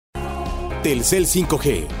Telcel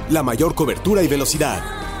 5G, la mayor cobertura y velocidad.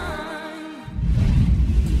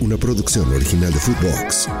 Una producción original de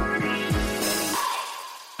Footbox.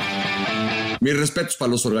 Mis respetos para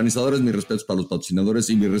los organizadores, mis respetos para los patrocinadores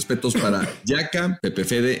y mis respetos para Yaka, Pepe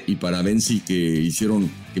Fede y para Benzi, que hicieron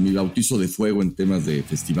que mi bautizo de fuego en temas de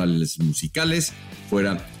festivales musicales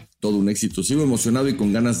fuera todo un éxito. Sigo emocionado y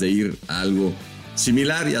con ganas de ir a algo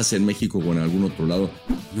similar, ya sea en México o en algún otro lado.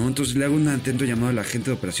 No, entonces le hago un atento llamado a la gente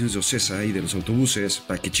de operaciones de Ocesa y de los autobuses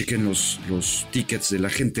para que chequen los tickets de la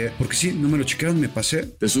gente, porque sí, no me lo checaron, me pasé.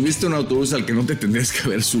 Te subiste a un autobús al que no te tendrías que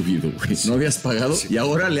haber subido, güey. No habías pagado y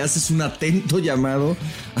ahora le haces un atento llamado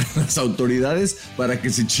a las autoridades para que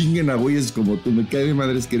se chinguen a güeyes como tú. Me cae de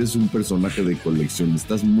madres que eres un personaje de colección.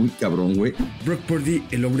 Estás muy cabrón, güey. Brock Purdy,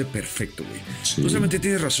 el hombre perfecto, güey. Sí. No solamente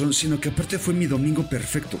tienes razón, sino que aparte fue mi domingo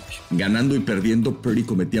perfecto, güey. Ganando y perdiendo, Purdy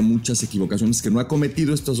cometía muchas equivocaciones que no ha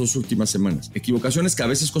cometido estas 2 últimas semanas. Equivocaciones que a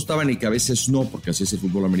veces costaban y que a veces no, porque así es el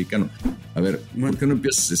fútbol americano. A ver, ¿por qué no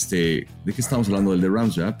empiezas? ¿De qué estamos hablando? ¿Del de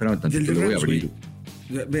Rams, ya? Espérame tantito, lo voy a abrir.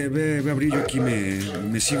 Ve a abrir, yo aquí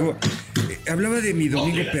me sigo. Hablaba de mi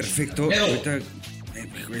domingo perfecto. Ahorita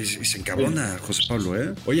se encabrona José Pablo,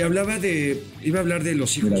 ¿eh? Oye, iba a hablar de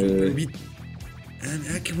los hijos.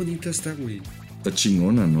 Qué bonita está, güey. Está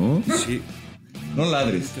chingona, ¿no? Sí. No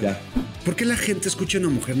ladres, ya. ¿Por qué la gente escucha a una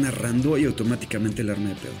mujer narrando y automáticamente le arma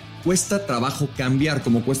de pedo? Cuesta trabajo cambiar,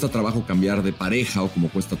 como cuesta trabajo cambiar de pareja o como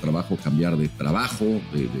cuesta trabajo cambiar de trabajo,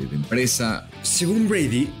 de empresa. Según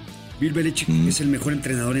Brady, Bill Belichick es el mejor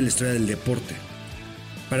entrenador en la historia del deporte.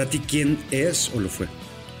 Para ti, ¿quién es o lo fue?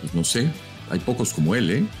 Pues no sé. Hay pocos como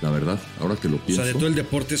él, la verdad. Ahora que lo pienso. O sea, de todo el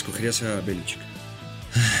deporte escogerías a Belichick.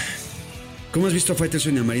 ¿Cómo has visto a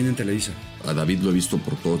Faitelson y a Marina en Televisa? A David lo he visto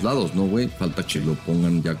por todos lados, ¿no, güey? Falta que lo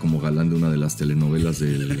pongan ya como galán de una de las telenovelas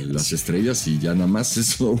de las estrellas y ya nada más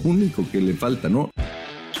es lo único que le falta, ¿no?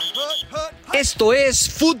 Esto es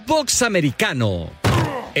Footbox Americano,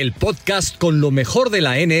 el podcast con lo mejor de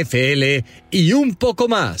la NFL y un poco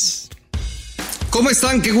más. ¿Cómo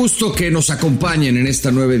están? Qué gusto que nos acompañen en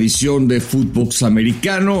esta nueva edición de Footbox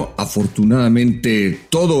Americano. Afortunadamente,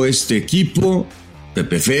 todo este equipo,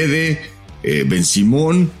 Pepe Fede, Ben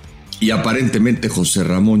Simón y aparentemente José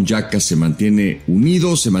Ramón Yaka se mantiene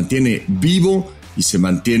unido, se mantiene vivo y se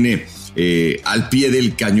mantiene al pie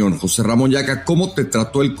del cañón. José Ramón Yaka, ¿cómo te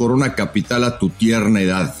trató el Corona Capital a tu tierna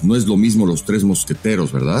edad? No es lo mismo los 3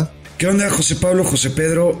 mosqueteros, ¿verdad? ¿Qué onda, José Pablo, José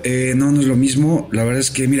Pedro? No es lo mismo. La verdad es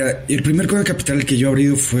que, mira, el primer Corona Capital que yo he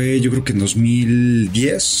abrido fue, yo creo que en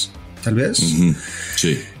 2010, tal vez. Uh-huh.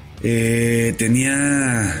 Sí.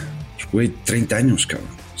 Tenía, 30 años,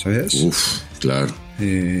 cabrón. ¿Sabes? Uf, claro.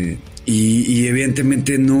 Y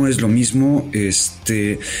evidentemente no es lo mismo.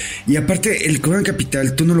 Y aparte, el Corona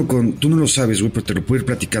Capital, tú no lo sabes, güey, pero te lo puedo ir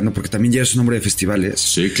platicando porque también ya es un nombre de festivales.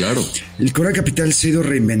 Sí, claro. El Corona Capital se ha ido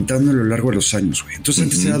reinventando a lo largo de los años, güey. Entonces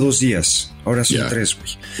antes era 2 días, ahora son 3,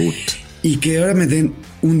 güey. Y que ahora me den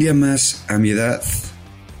un día más a mi edad,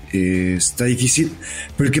 está difícil.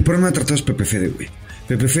 Pero el que por ahora me ha tratado es Pepe Fede, güey.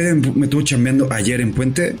 Pepe Fede me estuvo chambeando ayer en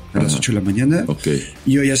Puente a las 8 de la mañana. Okay.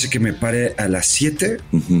 Y hoy hace que me pare a las 7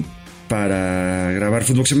 para grabar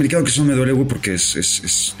Footbox Americano, que eso me duele, güey, porque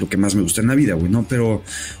es lo que más me gusta en la vida, güey, ¿no? Pero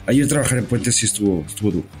ayer trabajar en Puente sí estuvo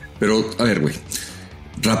duro. Pero, a ver, güey,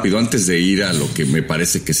 rápido, antes de ir a lo que me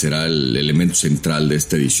parece que será el elemento central de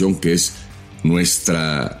esta edición, que es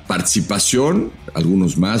nuestra participación,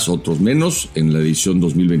 algunos más, otros menos, en la edición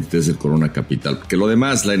 2023 del Corona Capital. Porque lo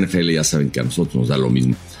demás, la NFL ya saben que a nosotros nos da lo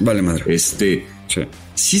mismo. Vale, madre.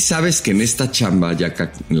 Sí sabes que en esta chamba, ya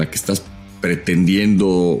en la que estás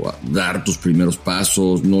pretendiendo dar tus primeros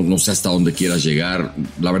pasos, no sé hasta dónde quieras llegar.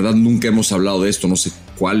 La verdad, nunca hemos hablado de esto, no sé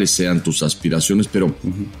cuáles sean tus aspiraciones, pero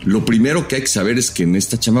lo primero que hay que saber es que en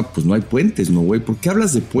esta chamba pues no hay puentes, ¿no, güey? ¿Por qué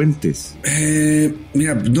hablas de puentes?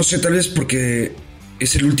 Mira, no sé, tal vez porque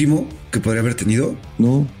es el último que podría haber tenido.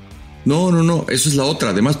 No, eso es la otra.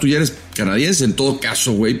 Además, tú ya eres canadiense. En todo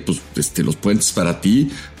caso, güey, pues los puentes para ti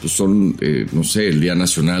pues son, no sé, el Día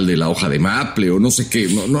Nacional de la Hoja de Maple o no sé qué,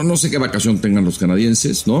 no sé qué vacación tengan los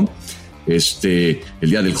canadienses, ¿no? El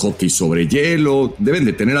día del hockey sobre hielo, deben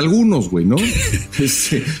de tener algunos, güey, ¿no?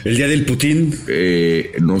 El día del Putin.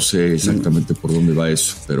 No sé exactamente por dónde va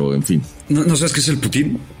eso, pero en fin. ¿No sabes qué es el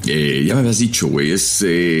Putin? Ya me habías dicho, güey, es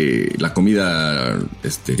la comida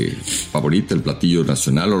favorita, el platillo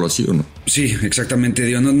nacional o algo así, ¿o no? Sí, exactamente,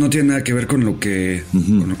 digo, no tiene nada que ver con lo que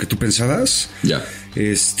tú pensabas. Ya.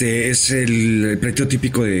 Es el platillo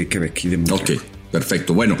típico de Quebec y de Montreal. Ok.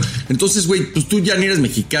 Perfecto, bueno, entonces, güey, pues tú ya ni eres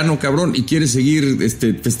mexicano, cabrón, y quieres seguir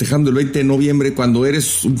festejando el 20 de noviembre cuando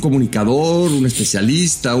eres un comunicador, un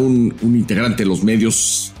especialista, un integrante de los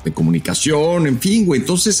medios de comunicación, en fin, güey.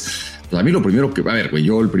 Entonces, Pues a mí lo primero que... A ver, güey,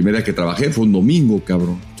 yo el primer día que trabajé fue un domingo,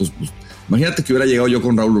 cabrón. Entonces, pues, imagínate que hubiera llegado yo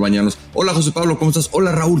con Raúl Bañanos. Hola, José Pablo, ¿cómo estás?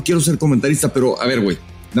 Hola, Raúl, quiero ser comentarista, pero a ver, güey,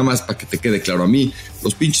 nada más para que te quede claro a mí,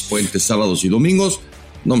 los pinches puentes, sábados y domingos,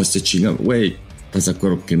 no me estés chingando, güey. ¿Estás de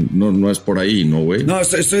acuerdo que no es por ahí, no, güey? No,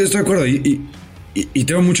 estoy de acuerdo. Y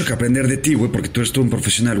tengo mucho que aprender de ti, güey, porque tú eres todo un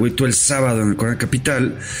profesional, güey. Tú el sábado en el Corona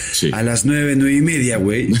Capital, sí, a las 9:30,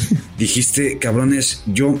 güey, dijiste, cabrones,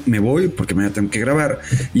 yo me voy porque mañana tengo que grabar.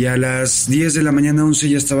 Y a las 10 de la mañana, 11,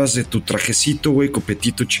 ya estabas de tu trajecito, güey,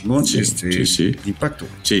 copetito chingón. Sí. Impacto,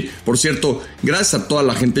 güey. Sí, por cierto, gracias a toda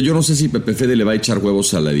la gente. Yo no sé si Pepe Fede le va a echar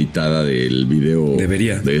huevos a la editada del video.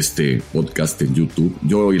 Debería. De este podcast en YouTube.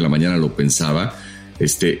 Yo hoy en la mañana lo pensaba.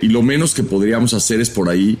 Y lo menos que podríamos hacer es por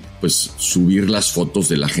ahí, pues, subir las fotos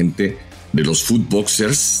de la gente, de los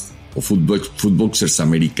footboxers o footboxers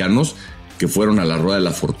americanos que fueron a la Rueda de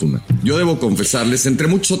la Fortuna. Yo debo confesarles, entre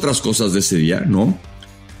muchas otras cosas de ese día, ¿no?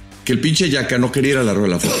 Que el pinche Yaca no quería ir a la Rueda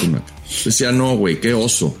de la Fortuna. Decía, no, güey, qué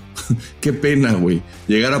oso, qué pena, güey,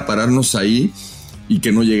 llegar a pararnos ahí y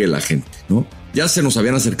que no llegue la gente, ¿no? Ya se nos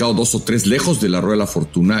habían acercado 2 o 3 lejos de la Rueda de la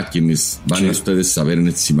Fortuna, a quienes van a ustedes a ver en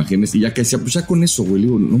estas imágenes. Y ya que decía, pues ya con eso, güey, le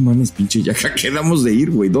digo, no mames, pinche Yaca, quedamos de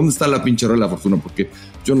ir, güey. ¿Dónde está la pinche Rueda de la Fortuna? Porque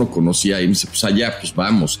yo no conocía. Y me dice, pues allá, pues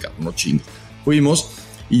vamos, cabrón, no chingo. Fuimos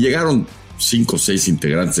y llegaron 5 o 6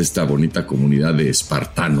 integrantes de esta bonita comunidad de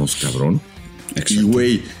espartanos, cabrón. Exacto. Y,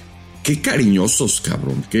 güey, qué cariñosos,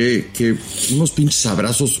 cabrón. Qué unos pinches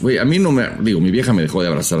abrazos, güey. A mí no me... Digo, mi vieja me dejó de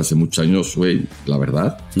abrazar hace muchos años, güey, la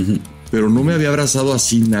verdad. Uh-huh. Pero no me había abrazado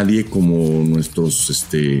así nadie como nuestros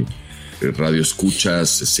radioescuchas,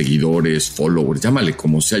 seguidores, followers, llámale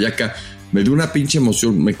como sea. Ya acá me dio una pinche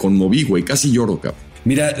emoción, me conmoví, güey, casi lloro, cabrón.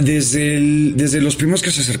 Mira, desde los primeros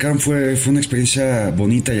que se acercaron fue una experiencia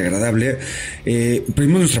bonita y agradable.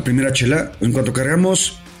 Pedimos nuestra primera chela. En cuanto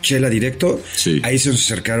cargamos chela directo, sí, ahí se nos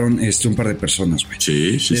acercaron un par de personas, güey.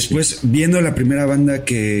 Sí. Después, viendo la primera banda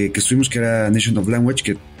que estuvimos, que era Nation of Language,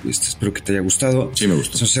 que espero que te haya gustado. Sí, me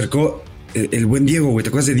gustó. Se acercó el buen Diego, güey. ¿Te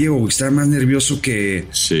acuerdas de Diego, güey? Estaba más nervioso que...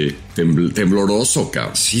 Sí, tembloroso,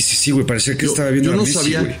 cabrón. Sí, güey. Parecía que estaba viendo a Messi,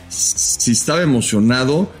 sabía, güey, si estaba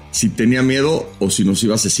emocionado, si tenía miedo o si nos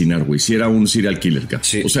iba a asesinar, güey. Si era un serial killer, cabrón.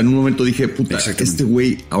 Sí. O sea, en un momento dije, puta, este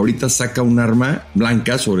güey ahorita saca un arma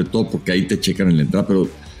blanca, sobre todo porque ahí te checan en la entrada, pero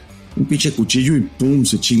un pinche cuchillo y pum,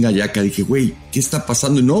 se chinga Yaca. Dije, güey, ¿qué está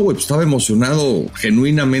pasando? Y no, güey, pues estaba emocionado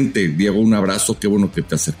genuinamente. Diego, un abrazo, qué bueno que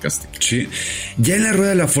te acercaste. Sí. Ya en la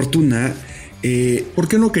Rueda de la Fortuna... ¿Por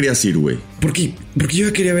qué no querías ir, güey? Porque yo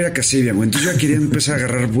ya quería ver a Kasabian, güey. Entonces yo ya quería empezar a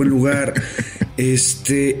agarrar buen lugar.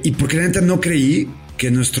 Y porque la neta no creí que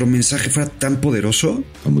nuestro mensaje fuera tan poderoso.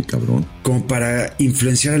 Está muy cabrón. Como para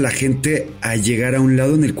influenciar a la gente a llegar a un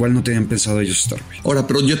lado en el cual no tenían pensado ellos estar, güey. Ahora,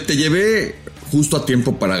 pero yo te llevé justo a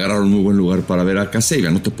tiempo para agarrar un muy buen lugar para ver a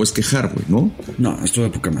Kasabian. No te puedes quejar, güey, ¿no? No, estuvo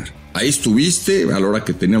de poca madre. Ahí estuviste a la hora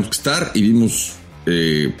que teníamos que estar y vimos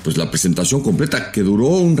pues la presentación completa, que duró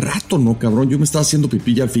un rato, ¿no, cabrón? Yo me estaba haciendo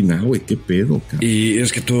pipí ya al final, güey. ¿Qué pedo, cabrón? Y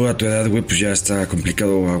es que tú a tu edad, güey, pues ya está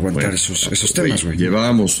complicado aguantar esos temas, güey.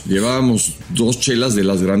 Llevábamos 2 chelas de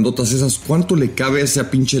las grandotas esas. ¿Cuánto le cabe a esa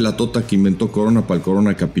pinche latota que inventó Corona para el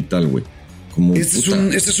Corona Capital, güey?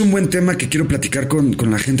 Este es un buen tema que quiero platicar con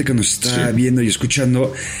la gente que nos está viendo y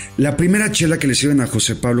escuchando. La primera chela que le sirven a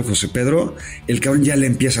José Pedro, el cabrón ya le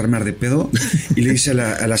empieza a armar de pedo y le dice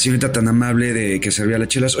a la señorita tan amable de que servía las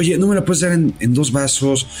chelas, oye, ¿no me la puedes dar en 2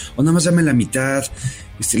 vasos? O nada más dame la mitad.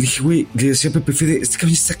 Le dije, güey, le decía a Pepe Fede, este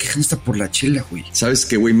cabrón está quejando hasta por la chela, güey. ¿Sabes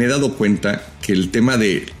qué, güey? Me he dado cuenta que el tema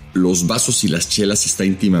de los vasos y las chelas está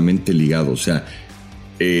íntimamente ligado. O sea,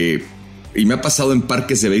 y me ha pasado en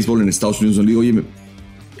parques de béisbol en Estados Unidos, donde digo, oye,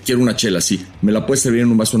 quiero una chela, sí, ¿me la puedes servir en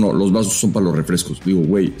un vaso? No, los vasos son para los refrescos. Digo,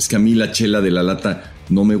 güey, es que a mí la chela de la lata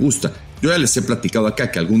no me gusta. Yo ya les he platicado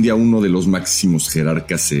acá que algún día uno de los máximos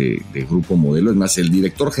jerarcas de Grupo Modelo, es más, el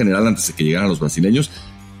director general, antes de que llegaran los brasileños,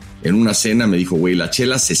 en una cena me dijo, güey, la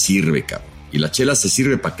chela se sirve, cabrón. Y la chela se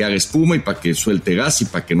sirve para que haga espuma y para que suelte gas y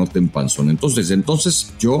para que no te empanzone.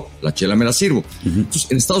 Entonces yo la chela me la sirvo. Uh-huh.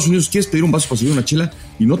 Entonces en Estados Unidos quieres pedir un vaso para servir una chela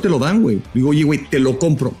y no te lo dan, güey. Digo, oye, güey, te lo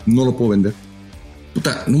compro, no lo puedo vender.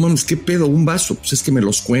 Puta, no mames, ¿qué pedo? Un vaso, pues es que me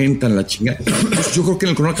los cuentan, la chingada. Entonces, yo creo que en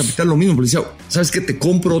el Corona Capital lo mismo, pero decía, ¿sabes qué? Te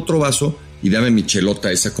compro otro vaso y dame mi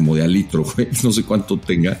chelota esa como de a litro, güey, no sé cuánto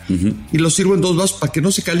tenga, y lo sirvo en 2 vasos para que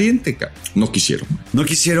no se caliente, cabrón. No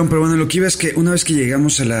quisieron, pero bueno, lo que iba es que una vez que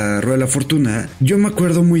llegamos a la Rueda de la Fortuna, yo me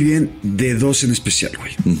acuerdo muy bien de 2 en especial,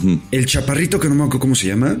 güey. Uh-huh. El chaparrito, que no me acuerdo cómo se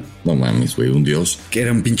llama. No mames, güey, un dios. Que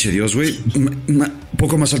era un pinche dios, güey.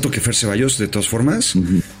 Poco más alto que Fer Ceballos, de todas formas.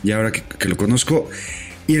 Uh-huh. Y ahora que lo conozco.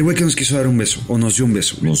 Y el güey que nos quiso dar un beso, o nos dio un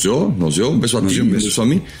beso. Nos dio un beso a ti, un beso a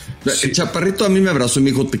mí. Sí. El chaparrito a mí me abrazó y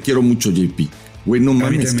me dijo, te quiero mucho, JP. Güey, no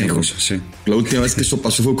mames, cabrón. Sí. La última vez que eso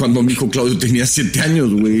pasó fue cuando mi hijo Claudio tenía 7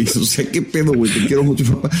 años, güey. O sea, qué pedo, güey. Te quiero mucho,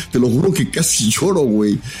 papá. Te lo juro que casi lloro,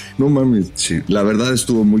 güey. No mames. Sí. La verdad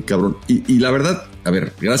estuvo muy cabrón. Y la verdad, a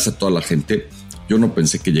ver, gracias a toda la gente. Yo no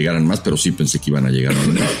pensé que llegaran más, pero sí pensé que iban a llegar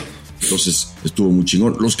más. Entonces estuvo muy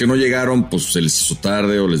chingón. Los que no llegaron, pues se les hizo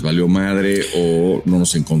tarde o les valió madre o no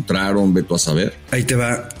nos encontraron. Ve tú a saber. Ahí te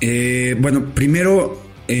va. Bueno, primero...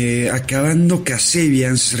 acabando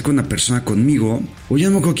Kasabian, se acerca una persona conmigo, o ya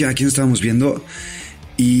no me acuerdo a quién estábamos viendo,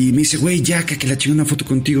 y me dice, güey, ya que la chinga una foto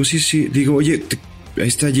contigo. Sí. Digo, oye, ahí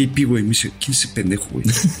está JP, güey. Me dice, ¿quién es ese pendejo, güey?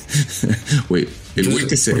 Güey, el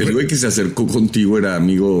güey que se acercó contigo era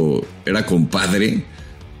amigo, era compadre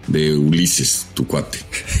de Ulises, tu cuate,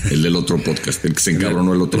 el del otro podcast, el que se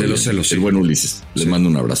encabronó el otro día, los celos, el buen Ulises. Les mando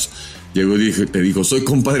un abrazo. Llegó y te dijo, soy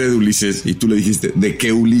compadre de Ulises. Y tú le dijiste, ¿de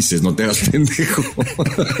qué Ulises? No te hagas pendejo.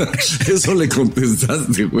 Eso le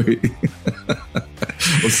contestaste, güey.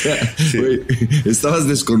 O sea, güey, estabas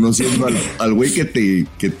desconociendo al güey que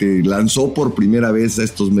te lanzó por primera vez a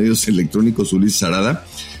estos medios electrónicos, Ulises Arada.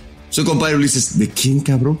 Soy compadre de Ulises. ¿De quién,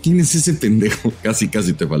 cabrón? ¿Quién es ese pendejo? Casi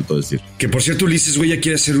te faltó decir. Que por cierto, Ulises, güey, ya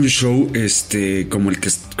quiere hacer un show,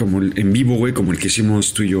 como el en vivo, güey, como el que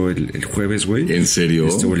hicimos tú y yo el jueves, güey. ¿En serio?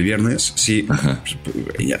 O el viernes. Sí. Ajá.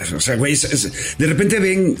 O sea, güey, de repente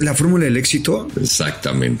ven la fórmula del éxito.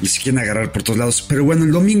 Exactamente. Y se quieren agarrar por todos lados. Pero bueno,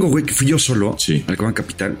 el domingo, güey, que fui yo solo. Sí. Al Cobán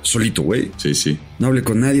Capital. Solito, güey. Sí. No hablé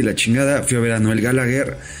con nadie, la chingada. Fui a ver a Noel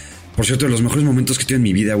Gallagher. Por cierto, de los mejores momentos que tuve en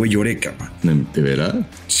mi vida, güey, lloré, cabrón. ¿De veras?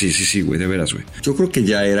 Sí, güey, de veras, güey. Yo creo que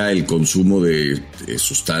ya era el consumo de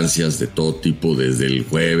sustancias de todo tipo desde el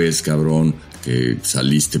jueves, cabrón, que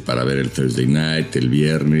saliste para ver el Thursday Night, el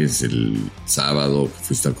viernes, el sábado, que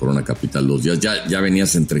fuiste al Corona Capital 2 días. Ya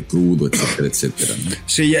venías entre crudo, etcétera, ¿no?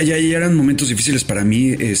 Sí, ya eran momentos difíciles para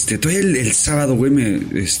mí. Todavía el sábado, güey,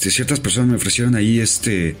 ciertas personas me ofrecieron ahí,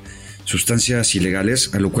 sustancias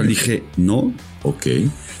ilegales, a lo cual dije, no. Ok.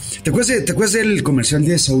 ¿Te acuerdas del comercial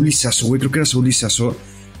de Saúl Lizazo, güey? Creo que era Saúl Lizazo,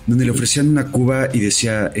 donde le ofrecían una cuba y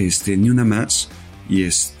decía, ni una más. Y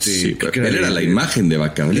sí, creo que era la imagen de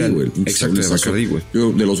Bacardí, güey. Exacto, de Bacardí, güey.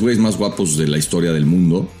 De los güeyes más guapos de la historia del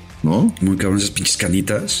mundo, ¿no? Muy cabrón, esas pinches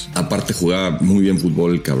canitas. Aparte jugaba muy bien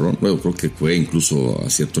fútbol el cabrón. Bueno, creo que fue incluso a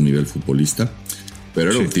cierto nivel futbolista.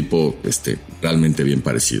 Pero era un tipo realmente bien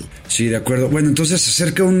parecido. Sí, de acuerdo. Bueno, entonces se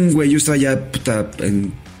acerca un güey, yo estaba ya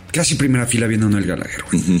en casi primera fila viendo a Noel Gallagher,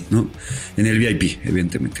 güey, ¿no? En el VIP,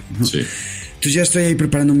 evidentemente, ¿no? Sí. Entonces ya estoy ahí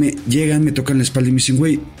preparándome, llegan, me tocan la espalda y me dicen,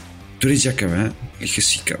 güey, ¿tú eres Yaka, verdad? Le dije,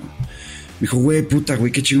 sí, cabrón. Me dijo, güey,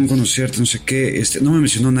 güey, qué chingón conocerte, no sé qué. No me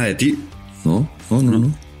mencionó nada de ti. No.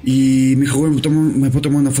 Y me dijo, güey, me puedo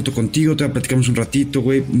tomar una foto contigo, te platicamos un ratito,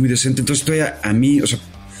 güey, muy decente. Entonces estoy a mí, o sea,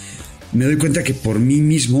 me doy cuenta que por mí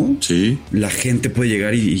mismo la gente puede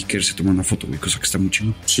llegar y quererse tomar una foto, güey, cosa que está muy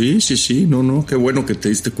chingón. Sí. No, qué bueno que te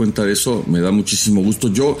diste cuenta de eso. Me da muchísimo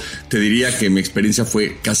gusto. Yo te diría que mi experiencia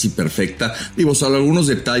fue casi perfecta. Digo, solo algunos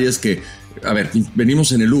detalles que, a ver,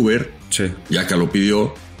 venimos en el Uber, ya que lo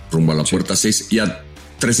pidió, rumbo a la puerta 6, y a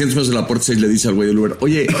 300 metros de la puerta 6 le dice al güey del Uber,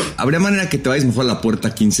 oye, ¿habría manera que te vayas mejor a la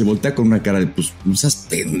puerta 15? Voltea con una cara de, pues, no seas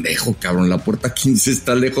pendejo, cabrón, la puerta 15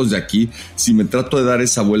 está lejos de aquí. Si me trato de dar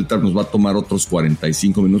esa vuelta nos va a tomar otros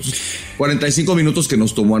 45 minutos. 45 minutos que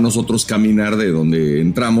nos tomó a nosotros caminar de donde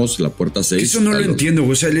entramos, la puerta 6. Eso no lo entiendo,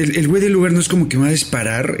 güey. O sea, el güey del Uber no es como que va a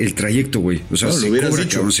disparar el trayecto, güey. O sea, no, se lo hubieras cobra,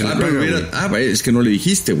 dicho. cabrón, se le paga, es que no le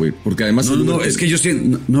dijiste, güey, porque además... No, es que yo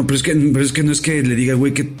estoy... No, pero es que no es que le diga,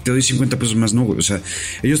 güey, que te doy 50 pesos más, no, güey. O sea,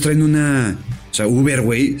 ellos traen una... O sea, Uber,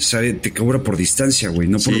 güey, te cobra por distancia, güey,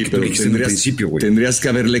 no por lo que tú dijiste en el principio, güey. Tendrías que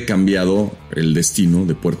haberle cambiado el destino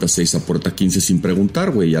de puerta 6 a puerta 15 sin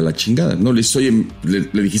preguntar, güey, a la chingada. No, le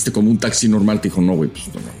dijiste como un taxi normal, te dijo, no, güey, pues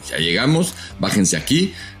no, ya llegamos, bájense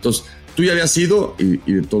aquí. Entonces, tú ya habías ido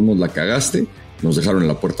y de todos modos la cagaste, nos dejaron en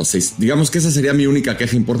la puerta 6. Digamos que esa sería mi única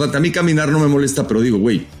queja importante. A mí caminar no me molesta, pero digo,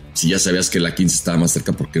 güey, si ya sabías que la 15 estaba más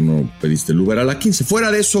cerca, ¿por qué no pediste el Uber a la 15? Fuera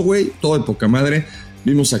de eso, güey, todo de poca madre.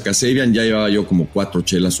 Vimos a Kasabian, ya llevaba yo como 4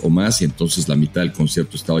 chelas o más y entonces la mitad del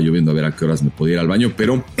concierto estaba yo viendo a ver a qué horas me podía ir al baño,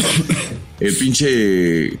 pero el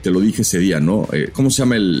pinche, te lo dije ese día, ¿no? ¿Cómo se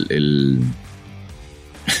llama el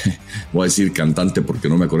voy a decir cantante porque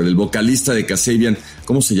no me acordé, el vocalista de Kasabian?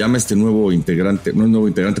 ¿Cómo se llama este nuevo integrante? No es nuevo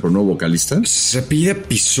integrante, pero nuevo vocalista. Se apellida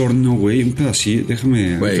Pisorno, güey, un pedacito,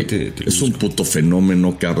 déjame... Güey, es un puto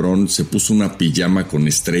fenómeno, cabrón. Se puso una pijama con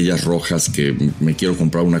estrellas rojas que me quiero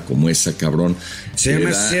comprar una como esa, cabrón. Se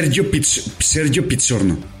llama Sergio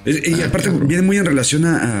Pizzorno. Y aparte viene muy en relación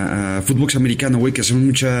a fútbol americano, güey, que hacemos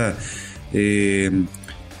mucha...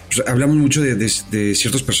 pues, hablamos mucho de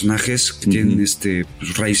ciertos personajes que tienen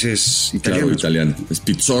pues, raíces italianas. Claro, italiano.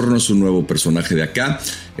 Pizzorno es un nuevo personaje de acá.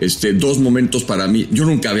 2 momentos para mí. Yo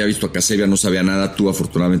nunca había visto a Kasabian, no sabía nada. Tú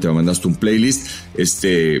afortunadamente me mandaste un playlist.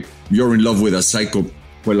 You're in Love with a Psycho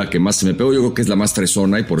fue la que más se me pegó. Yo creo que es la más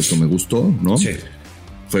fresona y por eso me gustó, ¿no? Sí.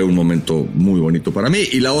 Fue un momento muy bonito para mí.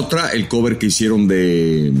 Y la otra, el cover que hicieron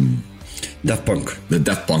de Daft Punk. De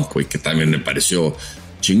Daft Punk, güey, que también me pareció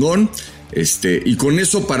chingón. Y con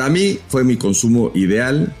eso para mí fue mi consumo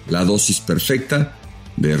ideal, la dosis perfecta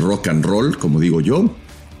de rock and roll, como digo yo,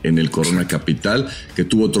 en el Corona Capital, que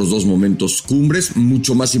tuvo otros 2 momentos cumbres,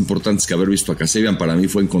 mucho más importantes que haber visto a Kasabian. Para mí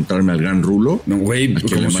fue encontrarme al gran Rulo. No, güey,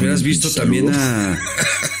 como si hubieras visto también a...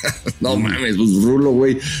 No mames, pues Rulo,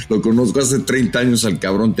 güey, lo conozco hace 30 años al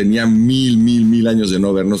cabrón, tenía mil años de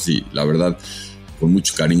no vernos y la verdad, con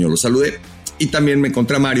mucho cariño lo saludé. Y también me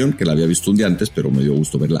encontré a Marion, que la había visto un día antes, pero me dio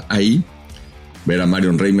gusto verla ahí. Ver a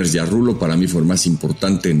Marion Reimers y a Rulo para mí fue más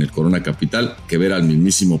importante en el Corona Capital que ver al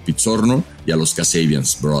mismísimo Pizzorno y a los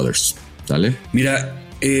Kasabians Brothers. ¿Sale? Mira,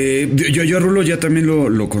 yo a Rulo ya también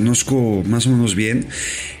lo conozco más o menos bien.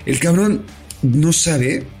 El cabrón no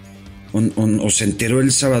sabe o se enteró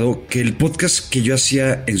el sábado que el podcast que yo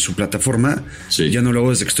hacía en su plataforma ya no lo hago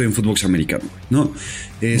desde que estoy en Fútbol Americano, ¿no?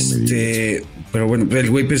 Pero bueno, el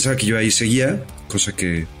güey pensaba que yo ahí seguía, cosa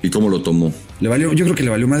que... ¿Y cómo lo tomó? Le valió, yo creo que le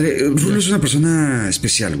valió madre. Rulo es una persona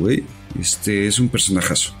especial, güey. Es un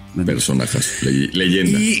personajazo. Personajazo,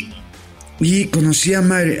 leyenda. Y conocí a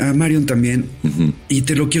Marion también. Y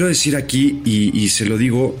te lo quiero decir aquí y se lo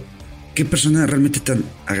digo. Qué persona realmente tan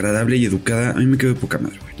agradable y educada. A mí me quedó de poca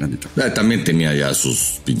madre, güey, la neta. También tenía ya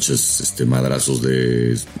sus pinches madrazos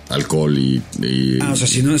de alcohol y... o sea,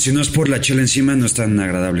 si no es por la chela encima, no es tan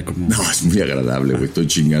agradable como... No, es muy agradable, güey. Estoy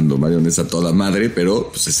chingando, Marion es a toda madre, pero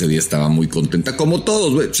pues ese día estaba muy contenta, como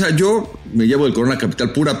todos, güey. O sea, yo me llevo del Corona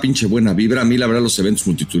Capital pura pinche buena vibra. A mí, la verdad, los eventos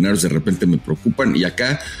multitudinarios de repente me preocupan y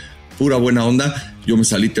acá... pura buena onda, yo me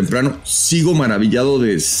salí temprano, sigo maravillado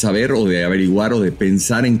de saber o de averiguar o de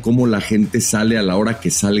pensar en cómo la gente sale a la hora que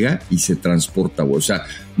salga y se transporta, güey. O sea,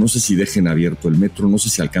 no sé si dejen abierto el metro, no sé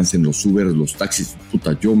si alcancen los Ubers, los taxis,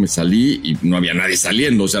 puta, yo me salí y no había nadie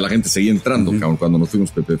saliendo, o sea, la gente seguía entrando, cabrón, cuando nos fuimos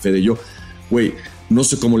Pepe Fede y yo, güey. No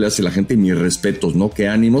sé cómo le hace la gente y mis respetos, ¿no? Qué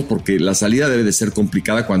ánimos, porque la salida debe de ser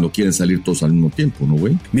complicada cuando quieren salir todos al mismo tiempo, ¿no,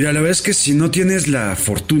 güey? Mira, la verdad es que si no tienes la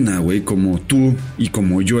fortuna, güey, como tú y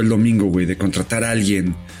como yo el domingo, güey, de contratar a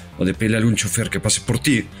alguien o de pedirle a algún chofer que pase por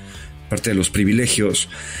ti, parte de los privilegios,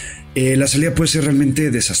 la salida puede ser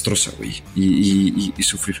realmente desastrosa, güey, y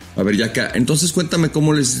sufrir. A ver, ya acá, entonces cuéntame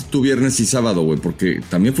cómo les tu viernes y sábado, güey, porque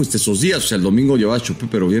también fuiste esos días, o sea, el domingo llevabas chofer,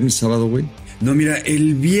 pero viernes y sábado, güey. No, mira,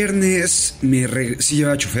 el viernes sí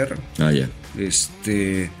llevaba chofer. Ah, ya.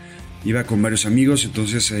 Iba con varios amigos,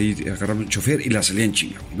 entonces ahí agarramos un chofer y la salía en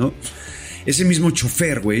chinga, güey, ¿no? Ese mismo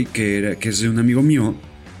chofer, güey, que es de un amigo mío,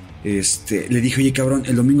 le dije, oye, cabrón,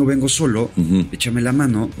 el domingo vengo solo, échame la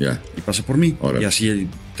mano y pasa por mí. Y así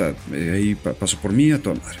ahí pasó por mí a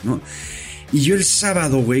toda madre, ¿no? Y yo el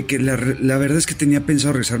sábado, güey, que la verdad es que tenía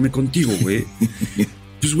pensado regresarme contigo, güey.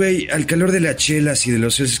 Pues, güey, al calor de las chelas y de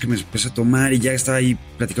los celsius que me empecé a tomar y ya estaba ahí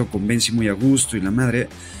platicando con Benzi muy a gusto y la madre,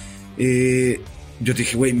 yo te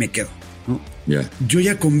dije, güey, me quedo, ¿no? Ya. Yo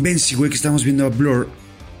ya con Benzi, güey, que estábamos viendo a Blur,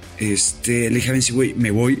 le dije a Benzi, güey,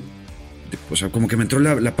 me voy. O sea, como que me entró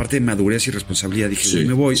la parte de madurez y responsabilidad. Dije, güey,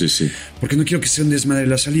 me voy. Sí. Porque no quiero que sea un desmadre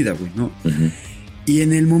la salida, güey, ¿no? Y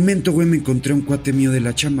en el momento, güey, me encontré a un cuate mío de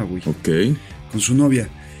la chamba, güey. Ok. Con su novia.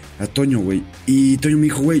 A Toño, güey. Y Toño me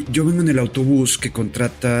dijo, güey, yo vengo en el autobús que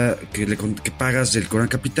pagas del Corona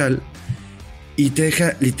Capital y te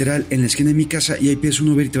deja literal en la esquina de mi casa y ahí pides un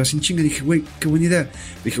Uber y te vas en chinga. Dije, güey, qué buena idea.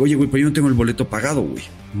 Le dije, oye, güey, pero yo no tengo el boleto pagado, güey,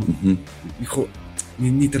 ¿no? Me dijo,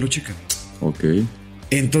 ni te lo checan. Ok.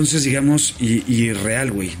 Entonces, digamos, y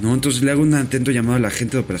real, güey, ¿no? Entonces le hago un atento llamado a la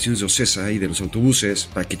gente de operaciones de Ocesa y de los autobuses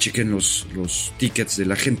para que chequen los tickets de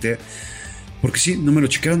la gente. Porque sí, no me lo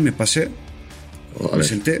checaron, me pasé. Me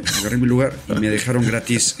senté, agarré mi lugar y me dejaron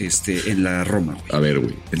gratis en la Roma, güey. A ver,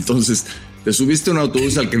 güey. Entonces, te subiste a un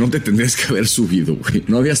autobús al que no te tendrías que haber subido, güey.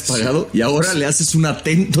 No habías pagado y ahora le haces un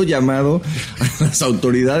atento llamado a las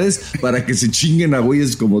autoridades para que se chinguen a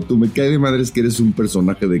güeyes como tú. Me cae de madres que eres un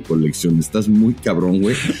personaje de colección. Estás muy cabrón,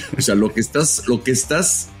 güey. O sea, lo que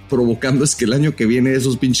estás provocando es que el año que viene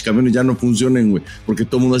esos pinches camiones ya no funcionen, güey, porque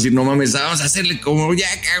todo el mundo va a decir, no mames, vamos a hacerle como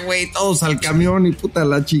yaca, güey, todos al camión y puta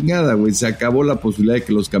la chingada, güey, se acabó la posibilidad de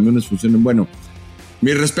que los camiones funcionen. Bueno,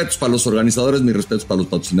 mis respetos para los organizadores, mis respetos para los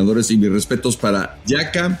patrocinadores y mis respetos para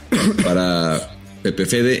Yaca, para Pepe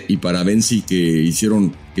Fede y para Benzi, que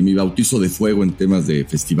hicieron que mi bautizo de fuego en temas de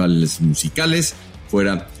festivales musicales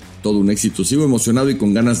fuera todo un éxito. Sigo emocionado y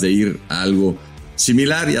con ganas de ir a algo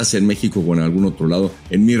similar, ya sea en México o en algún otro lado.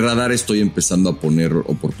 En mi radar estoy empezando a poner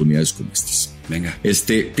oportunidades como estas. Venga.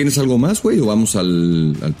 ¿Tienes algo más, güey, o vamos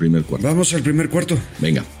al primer cuarto? Vamos al primer cuarto.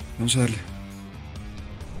 Venga. Vamos a darle.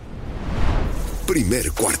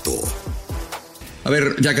 Primer cuarto. A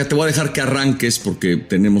ver, Yaka, te voy a dejar que arranques porque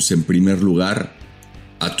tenemos en primer lugar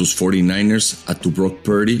a tus 49ers, a tu Brock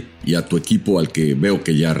Purdy y a tu equipo al que veo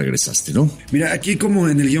que ya regresaste, ¿no? Mira, aquí como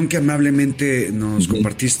en el guión que amablemente nos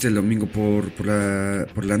compartiste el domingo por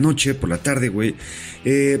la noche, por la tarde, güey,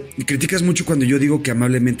 criticas mucho cuando yo digo que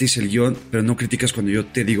amablemente hice el guión, pero no criticas cuando yo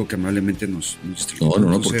te digo que amablemente nos distribuimos. No,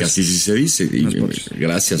 entonces, porque así sí se dice. Y,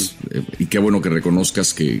 gracias. Y qué bueno que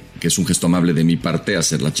reconozcas que es un gesto amable de mi parte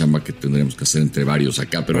hacer la chamba que tendremos que hacer entre varios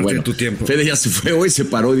acá. Pero bueno, tu tiempo. Fede ya se fue hoy, se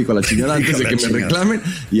paró y dijo a la chingada antes de que me reclamen.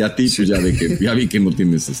 Y a ti, pues ya vi que no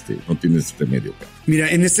tienes remedio. Mira,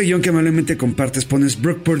 en este guión que amablemente compartes pones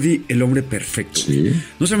Brock Purdy, el hombre perfecto. Sí.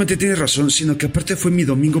 No solamente tienes razón, sino que aparte fue mi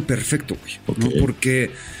domingo perfecto, güey. Okay. ¿No?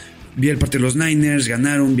 Porque vi el partido de los Niners,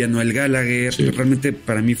 ganaron, vi a Noel Gallagher. Sí. Realmente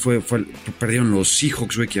para mí perdieron los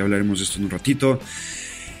Seahawks, güey, que hablaremos de esto en un ratito.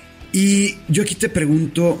 Y yo aquí te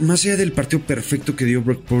pregunto, más allá del partido perfecto que dio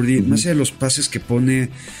Brock Purdy, más allá de los pases que pone,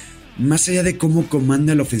 más allá de cómo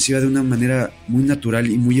comanda la ofensiva de una manera muy natural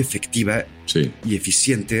y muy efectiva y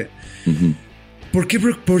eficiente, ¿por qué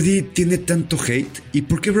Brock Purdy tiene tanto hate? ¿Y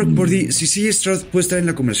por qué Brock Purdy, si CJ Stroud puede estar en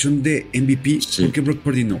la conversación de MVP, ¿por qué Brock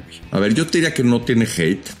Purdy no? A ver, yo te diría que no tiene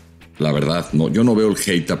hate, la verdad, no, yo no veo el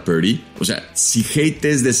hate a Purdy. O sea, si hate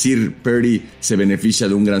es decir Purdy se beneficia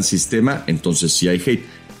de un gran sistema, entonces sí hay hate.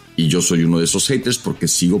 Y yo soy uno de esos haters porque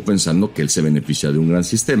sigo pensando que él se beneficia de un gran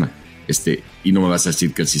sistema. Y no me vas a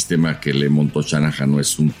decir que el sistema que le montó Shanahan no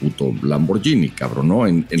es un puto Lamborghini, cabrón, ¿no?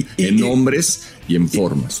 En nombres y en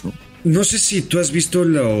formas, ¿no? No sé si tú has visto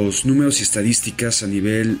los números y estadísticas a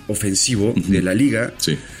nivel ofensivo de la liga.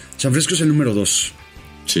 Sí. San Francisco es el número 2.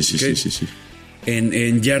 Sí.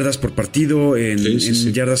 En yardas por partido, en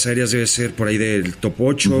yardas aéreas debe ser por ahí del top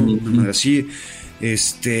 8, una madre así.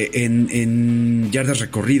 En yardas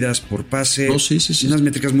recorridas por pase. Unas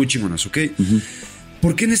métricas muy chingonas, ¿ok?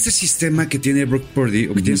 ¿Por qué en este sistema que tiene Brock Purdy,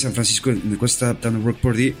 o que tiene San Francisco, en el cual está adaptando Brock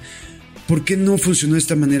Purdy, ¿por qué no funcionó de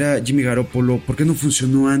esta manera Jimmy Garoppolo? ¿Por qué no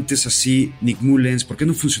funcionó antes así Nick Mullens? ¿Por qué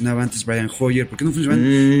no funcionaba antes Brian Hoyer? ¿Por qué no funcionaba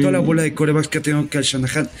toda la bola de quarterbacks que ha tenido Kyle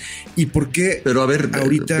Shanahan? ¿Y por qué pero a ver,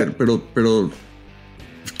 ahorita... Pero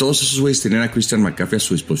todos esos güeyes tenían a Christian McCaffrey a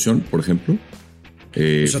su disposición, por ejemplo.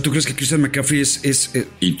 O sea, ¿tú crees que Christian McCaffrey es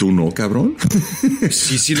 ¿Y tú no, cabrón?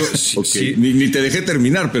 Sí. Okay. Ni te dejé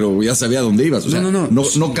terminar, pero ya sabía dónde ibas. O sea,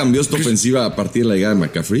 no cambió esta ofensiva a partir de la llegada de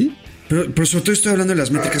McCaffrey. Pero sobre todo estoy hablando de las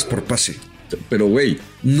métricas por pase. Pero, güey,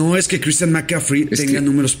 no es que Christian McCaffrey tenga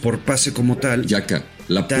números por pase como tal. Yaka,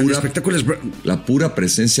 la pura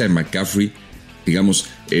presencia de McCaffrey, digamos,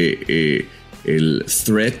 el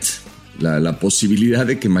threat, la posibilidad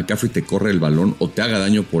de que McCaffrey te corra el balón o te haga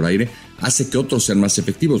daño por aire, hace que otros sean más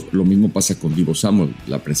efectivos. Lo mismo pasa con Deebo Samuel.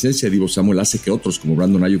 La presencia de Deebo Samuel hace que otros, como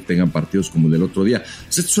Brandon Ayuk, tengan partidos como el del otro día.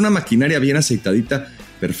 Esta es una maquinaria bien aceitadita,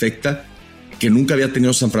 perfecta, que nunca había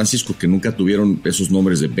tenido San Francisco, que nunca tuvieron esos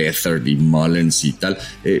nombres de Beathard y Mullens y tal.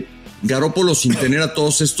 Garoppolo, sin tener a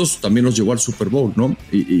todos estos, también los llevó al Super Bowl, ¿no?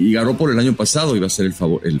 Y Garoppolo el año pasado iba a ser el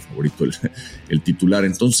favorito, el titular.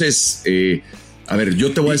 Entonces, a ver,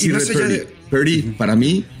 yo te voy a decir de Purdy, para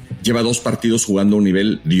mí, lleva 2 partidos jugando a un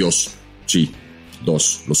nivel Dios. Sí,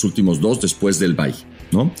 2. Los últimos 2 después del bye,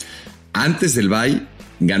 ¿no? Antes del bye,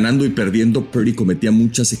 ganando y perdiendo, Purdy cometía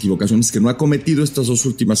muchas equivocaciones que no ha cometido estas 2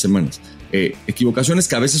 últimas semanas. Equivocaciones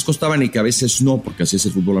que a veces costaban y que a veces no, porque así es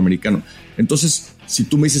el fútbol americano. Entonces, si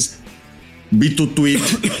tú me dices, vi tu tweet,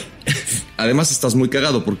 además estás muy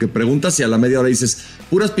cagado porque preguntas y a la media hora dices,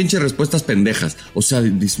 puras pinches respuestas pendejas. O sea,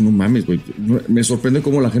 dices, no mames, güey. Me sorprende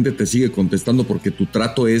cómo la gente te sigue contestando porque tu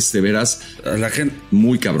trato es, de veras, a la gente,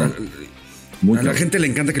 muy cabrón. A la gente le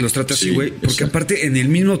encanta que los trate así, güey. Porque aparte, en el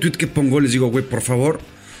mismo tweet que pongo, les digo, güey, por favor,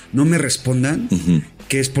 no me respondan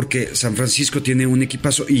que es porque San Francisco tiene un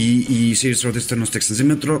equipazo y CJ Stroud está en los Texans.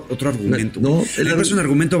 Deme otro argumento. Me parece un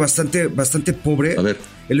argumento bastante pobre. A ver.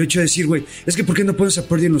 El hecho de decir, güey, es que ¿por qué no pones a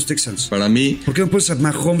Purdy en los Texans? Para mí... ¿Por qué no pones a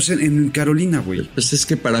Mahomes en Carolina, güey? Pues es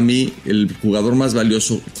que para mí el jugador más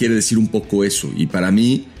valioso quiere decir un poco eso. Y para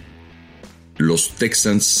mí los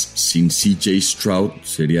Texans sin CJ Stroud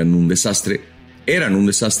serían un desastre. Eran un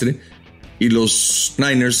desastre. Y los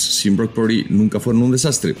Niners sin Brock Purdy nunca fueron un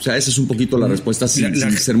desastre. O sea, esa es un poquito la respuesta sin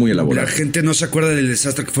ser muy elaborada. La gente no se acuerda del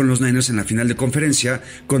desastre que fueron los Niners en la final de conferencia,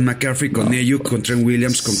 con McCaffrey, con Ayuk, con Trent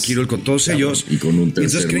Williams, con Kittle, con todos ellos. Y con un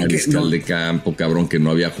tercer mariscal de campo, cabrón, que no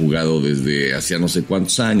había jugado desde hacía no sé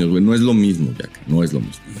cuántos años, güey. No es lo mismo, Jack. No es lo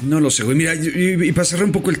mismo. No lo sé, güey. Mira, y para cerrar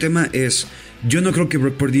un poco el tema yo no creo que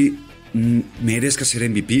Brock Purdy merezca ser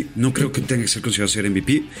MVP. No creo que tenga que ser considerado ser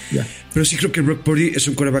MVP. Pero sí creo que Brock Purdy es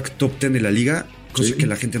un quarterback top 10 de la liga, cosa que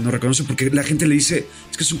la gente no reconoce, porque la gente le dice,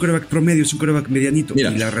 es que es un quarterback promedio, es un quarterback medianito.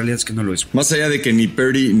 Mira, y la realidad es que no lo es. Más allá de que ni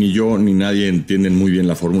Purdy, ni yo, ni nadie entienden muy bien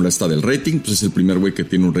la fórmula esta del rating, pues es el primer güey que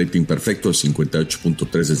tiene un rating perfecto de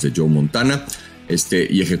 58.3 desde Joe Montana.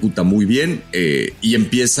 Y ejecuta muy bien, y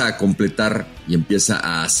empieza a completar y empieza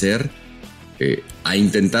a hacer, a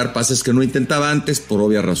intentar pases que no intentaba antes por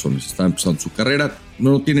obvias razones. Estaba empezando su carrera,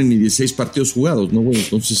 no tiene ni 16 partidos jugados, ¿no, güey?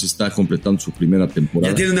 Entonces está completando su primera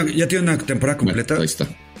temporada. Ya tiene una temporada completa. Bueno, ahí está.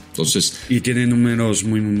 Entonces, y tiene números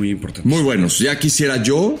muy, muy, muy importantes. Muy buenos. Ya quisiera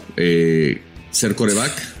yo ser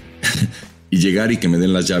quarterback y llegar y que me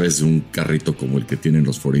den las llaves de un carrito como el que tienen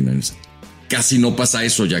los 49ers. Casi no pasa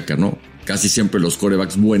eso, Yaka, ¿no? Casi siempre los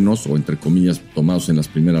quarterbacks buenos, o entre comillas, tomados en las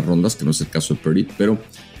primeras rondas, que no es el caso de Purdy, pero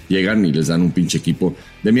llegan y les dan un pinche equipo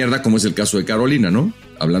de mierda, como es el caso de Carolina, ¿no?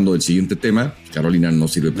 Hablando del siguiente tema, Carolina no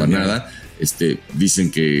sirve para nada.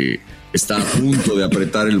 Dicen que está a punto de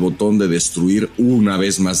apretar el botón de destruir una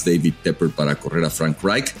vez más David Tepper para correr a Frank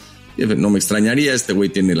Reich. No me extrañaría, este güey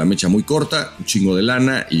tiene la mecha muy corta, un chingo de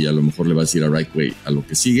lana, y a lo mejor le va a decir a Reich, güey, a lo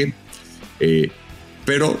que sigue.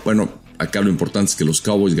 Pero, bueno, acá lo importante es que los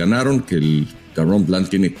Cowboys ganaron, que el Caron Bland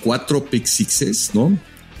tiene 4 pick sixes, ¿no?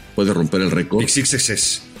 Puede romper el récord. Pick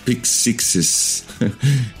sixes.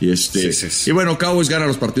 Y bueno, Cowboys gana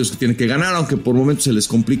los partidos que tienen que ganar, aunque por momentos se les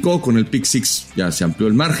complicó. Con el pick six ya se amplió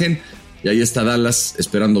el margen. Y ahí está Dallas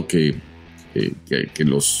esperando que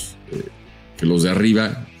los de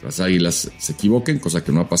arriba, las Águilas, se equivoquen, cosa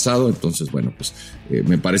que no ha pasado. Entonces, bueno, pues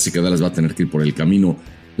me parece que Dallas va a tener que ir por el camino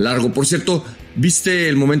largo. Por cierto, ¿viste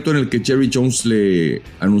el momento en el que Jerry Jones le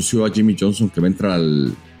anunció a Jimmy Johnson que va a entrar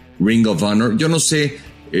al Ring of Honor? Yo no sé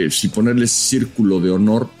si ponerle círculo de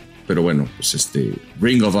honor, pero bueno, pues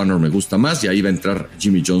Ring of Honor me gusta más, y ahí va a entrar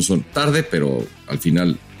Jimmy Johnson tarde, pero al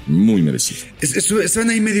final muy merecido. Estaban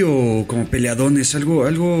ahí medio como peleadones,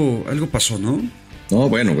 algo pasó, ¿no? No,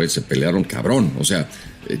 bueno, güey, se pelearon cabrón. O sea,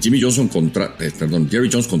 Jerry Jones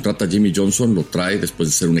contrata a Jimmy Johnson, lo trae después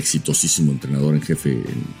de ser un exitosísimo entrenador en jefe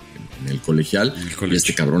en el colegial. Y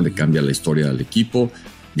este cabrón le cambia la historia al equipo.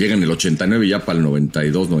 Llega en el 89 y ya para el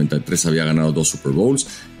 92, 93 había ganado 2 Super Bowls.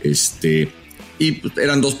 Y pues,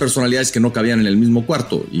 eran 2 personalidades que no cabían en el mismo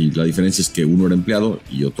cuarto. Y la diferencia es que uno era empleado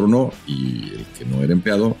y otro no. Y el que no era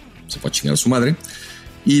empleado se fue a chingar a su madre.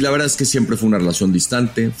 Y la verdad es que siempre fue una relación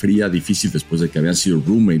distante, fría, difícil, después de que habían sido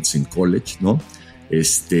roommates en college, ¿no?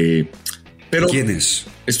 Pero ¿quiénes?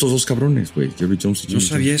 Estos 2 cabrones, güey, Jerry Jones y Jimmy Johnson. No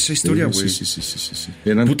sabía esa historia, güey. Sí.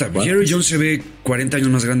 Puta, Jerry Jones se ve 40 años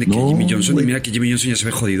más grande que Jimmy Johnson. Wey. Y mira que Jimmy Johnson ya se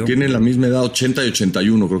ve jodido. Tienen la misma edad, 80 y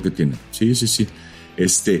 81 creo que tienen. Sí.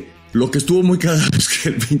 Lo que estuvo muy cagado es que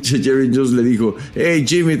el pinche Jerry Jones le dijo: hey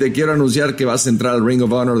Jimmy, te quiero anunciar que vas a entrar al Ring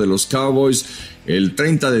of Honor de los Cowboys el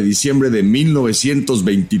 30 de diciembre de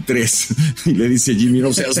 1923. Y le dice Jimmy: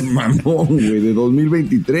 no seas mamón, güey, de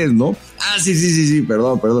 2023, ¿no? Sí,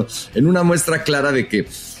 perdón. En una muestra clara de que,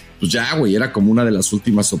 pues ya, güey, era como una de las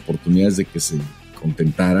últimas oportunidades de que se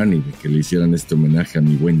contentaran y de que le hicieran este homenaje a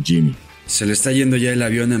mi buen Jimmy. Se le está yendo ya el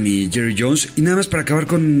avión a mi Jerry Jones. Y nada más para acabar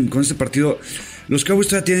con este partido, los Cowboys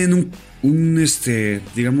todavía tienen un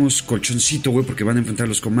digamos, colchoncito, güey, porque van a enfrentar a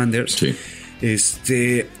los Commanders. Sí.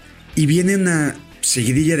 Y vienen a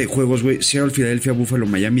seguidilla de juegos, güey. Seattle, Filadelfia, Buffalo,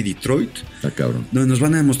 Miami, Detroit. Está cabrón. Donde nos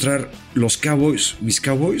van a demostrar los Cowboys, mis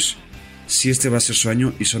Cowboys, si este va a ser su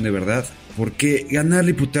año y son de verdad. Porque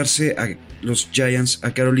ganarle y putarse a los Giants,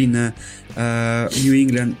 a Carolina, a New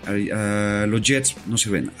England, a los Jets, no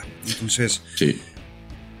sirve de nada. Entonces, sí.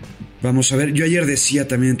 Vamos a ver. Yo ayer decía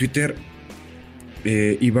también en Twitter,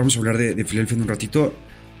 y vamos a hablar de Filadelfia en un ratito.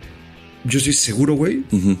 Yo estoy seguro, güey,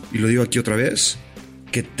 y lo digo aquí otra vez,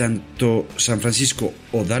 que tanto San Francisco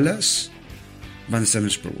o Dallas van a estar en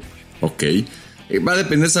el Super Bowl. Ok. Va a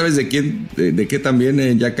depender, ¿sabes de quién? De qué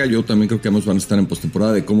también, Yaka. Yo también creo que ambos van a estar en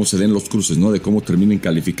postemporada, de cómo se den los cruces, ¿no? De cómo terminen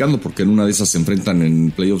calificando, porque en una de esas se enfrentan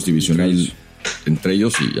en playoffs divisional entre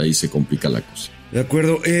ellos y ahí se complica la cosa. De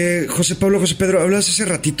acuerdo. José Pedro, hablabas hace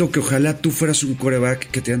ratito que ojalá tú fueras un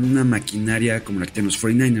quarterback que te dan una maquinaria como la que tienen los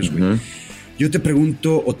 49ers, güey. Yo te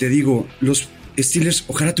pregunto o te digo, los Steelers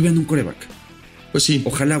ojalá tuvieran un quarterback. Pues sí.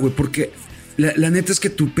 Ojalá, güey, porque la neta es que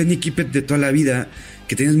tu Penny Kippet de toda la vida,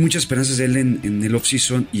 que tenías muchas esperanzas de él en el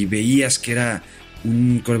offseason y veías que era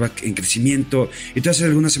un quarterback en crecimiento, y tú hace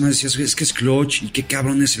algunas semanas decías, es que es clutch y qué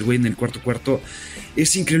cabrón es el güey en el cuarto.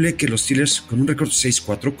 Es increíble que los Steelers con un récord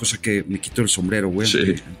 6-4, cosa que me quito el sombrero, güey,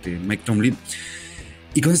 ante Mike Tomlin,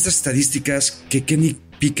 y con estas estadísticas, que Kenny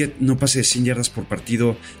Pickett no pase de 100 yardas por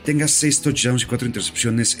partido, tenga 6 touchdowns y 4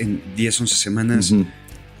 intercepciones en 10-11 semanas.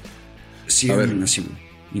 Sigan así,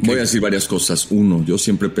 güey. Increíble. Voy a decir varias cosas. Uno, yo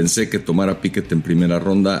siempre pensé que tomar a Pickett en primera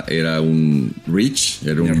ronda era un reach,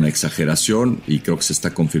 era una exageración, y creo que se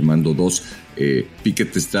está confirmando. Dos,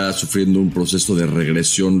 Pickett está sufriendo un proceso de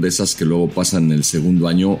regresión de esas que luego pasan en el segundo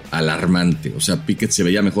año alarmante. O sea, Pickett se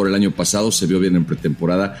veía mejor el año pasado, se vio bien en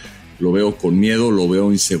pretemporada. Lo veo con miedo, lo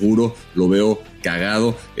veo inseguro, lo veo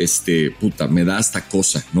cagado. Me da hasta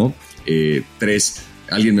cosa, ¿no? Tres,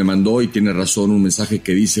 alguien me mandó, y tiene razón, un mensaje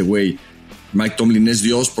que dice, güey, Mike Tomlin es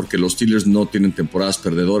Dios porque los Steelers no tienen temporadas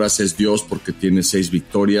perdedoras, es Dios porque tiene 6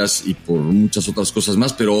 victorias y por muchas otras cosas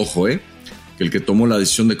más, pero ojo, que el que tomó la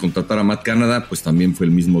decisión de contratar a Matt Canada, pues también fue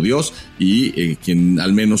el mismo Dios, y quien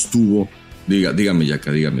al menos tuvo, dígame,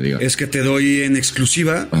 Yaka, dígame. Es que te doy en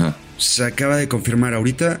exclusiva. Ajá. Se acaba de confirmar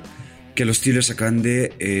ahorita que los Steelers acaban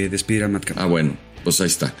de despedir a Matt Canada. Ah, bueno, pues ahí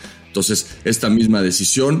está. Entonces, esta misma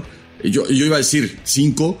decisión, yo iba a decir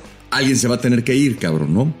 5, alguien se va a tener que ir,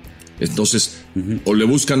 cabrón, ¿no? Entonces, o le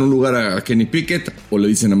buscan un lugar a Kenny Pickett, o le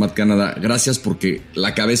dicen a Matt Canada, gracias, porque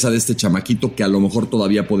la cabeza de este chamaquito, que a lo mejor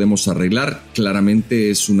todavía podemos arreglar, claramente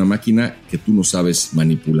es una máquina que tú no sabes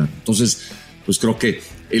manipular. Entonces, pues creo que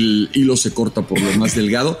el hilo se corta por lo más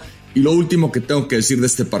delgado. Y lo último que tengo que decir de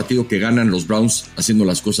este partido, que ganan los Browns haciendo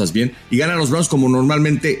las cosas bien, y ganan los Browns como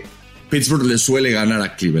normalmente Pittsburgh le suele ganar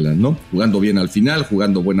a Cleveland, ¿no? Jugando bien al final,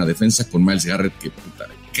 jugando buena defensa con Myles Garrett, que puta,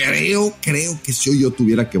 creo que si hoy yo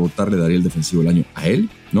tuviera que votar, le daría el defensivo del año a él,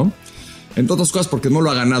 ¿no? Entre otras cosas porque no lo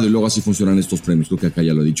ha ganado, y luego así funcionan estos premios. Creo que acá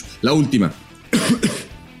ya lo he dicho. La última.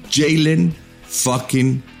 Jalen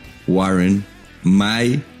fucking Warren,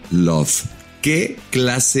 my love. ¿Qué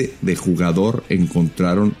clase de jugador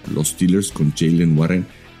encontraron los Steelers con Jalen Warren?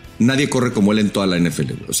 Nadie corre como él en toda la NFL,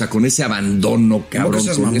 güey. O sea, con ese abandono, cabrón,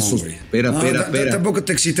 con mamón, esos... Espera. Tampoco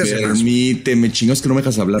te excites. Permíteme, chingados, que no me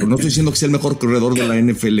dejas hablar. No estoy diciendo que sea el mejor corredor de la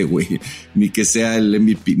NFL, güey. Ni que sea el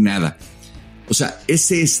MVP, nada. O sea,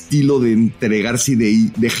 ese estilo de entregarse y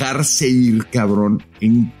de dejarse ir, cabrón,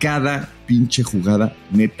 en cada pinche jugada,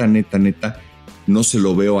 neta, no se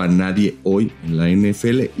lo veo a nadie hoy en la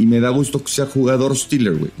NFL, y me da gusto que sea jugador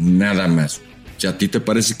Steeler, güey. Nada más. Si a ti te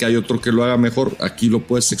parece que hay otro que lo haga mejor, aquí lo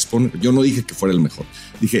puedes exponer. Yo no dije que fuera el mejor.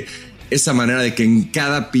 Dije, esa manera de que en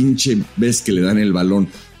cada pinche vez que le dan el balón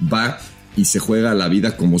va y se juega la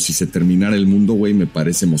vida como si se terminara el mundo, güey, me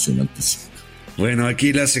parece emocionantísimo. Bueno,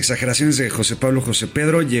 aquí las exageraciones de José Pablo, José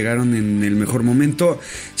Pedro llegaron en el mejor momento.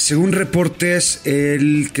 Según reportes,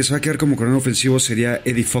 el que se va a quedar como coordinador ofensivo sería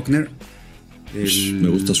Eddie Faulkner. Me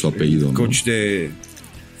gusta su apellido. El coach de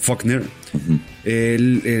Faulkner. Uh-huh.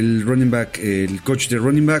 El running back, el coach de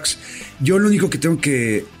running backs. Yo lo único que tengo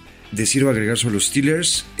que decir o agregar sobre los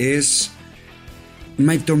Steelers es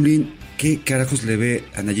Mike Tomlin, ¿qué carajos le ve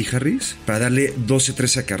a Najee Harris para darle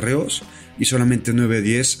 12-13 acarreos y solamente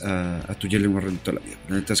 9-10 a tu Jalen Warren toda la vida?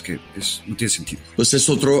 La neta es que no tiene sentido. Pues es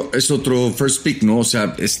otro first pick, ¿no? O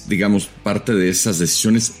sea, es, digamos, parte de esas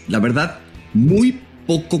decisiones, la verdad, muy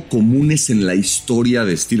poco comunes en la historia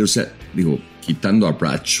de Steelers. O sea, digo, quitando a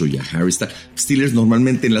Bradshaw y a Harris, Steelers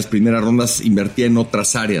normalmente en las primeras rondas invertía en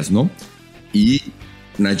otras áreas, ¿no? Y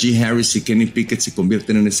Najee Harris y Kenny Pickett se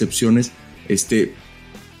convierten en excepciones.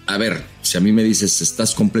 A ver, si a mí me dices,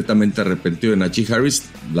 ¿estás completamente arrepentido de Najee Harris?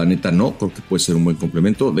 La neta no, creo que puede ser un buen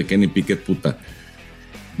complemento. De Kenny Pickett, puta,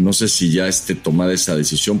 no sé si ya esté tomada esa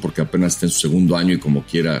decisión, porque apenas está en su segundo año y como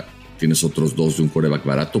quiera tienes otros 2 de un quarterback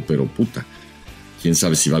barato, pero puta, quién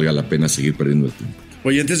sabe si valga la pena seguir perdiendo el tiempo.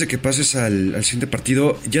 Oye, antes de que pases al siguiente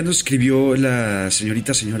partido, ya nos escribió la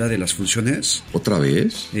señora de las funciones. ¿Otra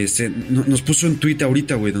vez? Nos puso un tweet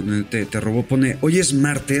ahorita, güey, donde te robó, pone: hoy es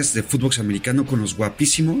martes de fútbol americano con los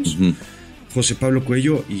guapísimos José Pablo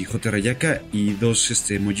Coello y J. Rayaca, y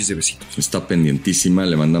 2 emojis de besitos. Está pendientísima,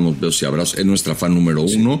 le mandamos besos y abrazos. Es nuestra fan número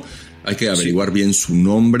 1. Hay que averiguar bien su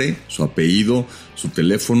nombre, su apellido, su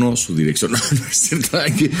teléfono, su dirección. No es cierto.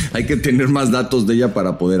 Hay que tener más datos de ella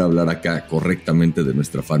para poder hablar acá correctamente de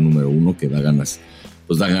nuestra fan número 1, que da ganas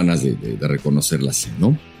de reconocerla así,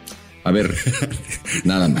 ¿no? A ver,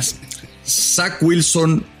 nada más. Zach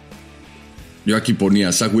Wilson, yo aquí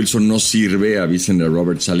ponía, Zach Wilson no sirve, avisen a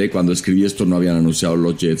Robert Saleh. Cuando escribí esto no habían anunciado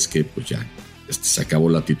los Jets que pues ya se acabó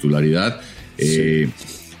la titularidad.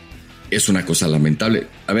 Es una cosa lamentable.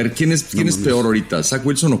 A ver, ¿quién es peor ahorita? ¿Zach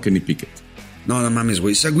Wilson o Kenny Pickett? No mames,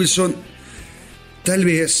 güey. Zach Wilson, tal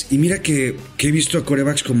vez, y mira que he visto a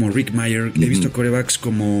quarterbacks como Rick Meyer, he visto a quarterbacks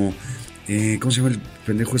como, ¿cómo se llama el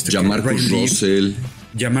pendejo este? Jamarcus Russell.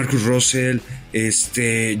 Jamarcus Russell,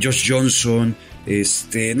 Josh Johnson,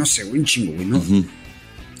 no sé, güey, un chingo, güey, ¿no?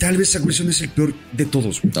 Tal vez Zach Wilson es el peor de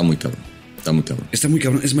todos, güey. Está muy cabrón. Está muy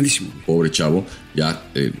cabrón, es malísimo, güey. Pobre chavo,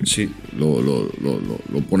 ya sí. lo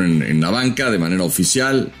ponen en la banca de manera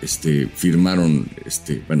oficial, firmaron,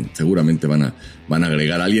 bueno, seguramente van a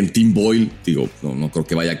agregar a alguien, Tim Boyle, digo, no creo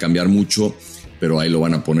que vaya a cambiar mucho, pero ahí lo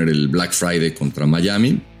van a poner el Black Friday contra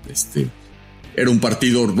Miami, era un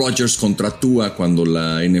partido Rodgers contra Tua cuando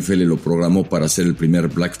la NFL lo programó para hacer el primer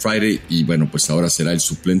Black Friday y bueno, pues ahora será el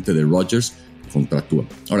suplente de Rodgers contra Tua.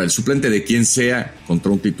 Ahora, el suplente de quien sea contra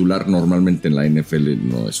un titular normalmente en la NFL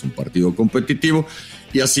no es un partido competitivo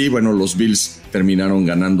y así, bueno, los Bills terminaron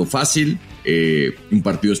ganando fácil, un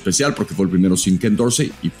partido especial porque fue el primero sin Ken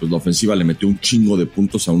Dorsey y pues la ofensiva le metió un chingo de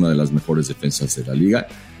puntos a una de las mejores defensas de la liga,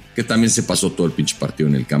 que también se pasó todo el pinche partido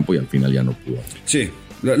en el campo y al final ya no pudo. Sí,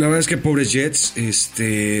 la verdad es que pobres Jets,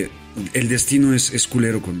 el destino es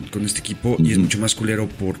culero con este equipo y es mucho más culero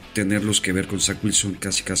por tenerlos que ver con Zach Wilson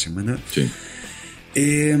casi cada semana. Sí.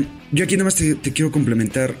 Yo aquí nada más te quiero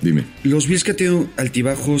complementar. Dime. Los Bills que han tenido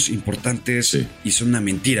altibajos importantes y son una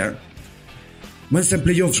mentira, van a estar en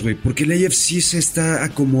playoffs, güey, porque el AFC se está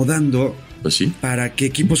acomodando pues sí, para que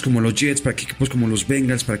equipos como los Jets, para que equipos como los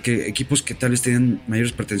Bengals, para que equipos que tal vez tenían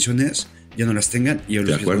mayores pretensiones ya no las tengan y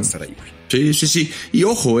ahora los Bills van a estar ahí, güey. Sí. Y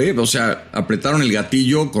ojo, o sea, apretaron el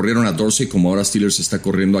gatillo, corrieron a Dorsey como ahora Steelers está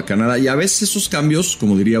corriendo a Canadá. Y a veces esos cambios,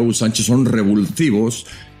 como diría Hugo Sánchez, son revulsivos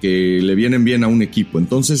que le vienen bien a un equipo.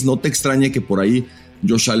 Entonces no te extrañe que por ahí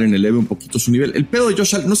Josh Allen eleve un poquito su nivel. El pedo de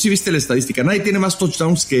Josh Allen, no sé si viste la estadística, nadie tiene más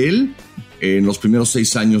touchdowns que él en los primeros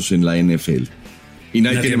 6 años en la NFL. Y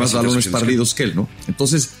nadie tiene más balones perdidos que él, ¿no?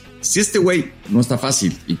 Entonces, si este güey no está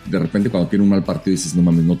fácil y de repente cuando tiene un mal partido dices, no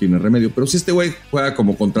mames, no tiene remedio, pero si este güey juega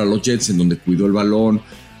como contra los Jets en donde cuidó el balón,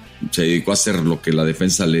 se dedicó a hacer lo que la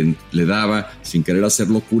defensa le daba sin querer hacer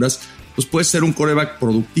locuras, pues puede ser un quarterback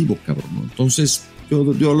productivo, cabrón, ¿no? Entonces,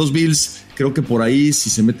 yo los Bills creo que por ahí si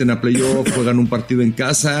se meten a playoff, juegan un partido en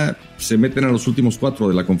casa, se meten a los últimos 4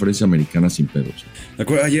 de la conferencia americana sin pedos.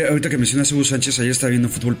 Ayer, ahorita que mencionas a Hugo Sánchez, ayer estaba viendo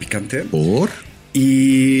fútbol picante. ¿Por?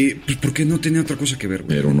 Y pues porque no tenía otra cosa que ver,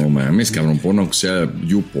 güey. Pero no mames, cabrón, pon aunque sea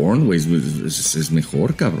YouPorn, güey, es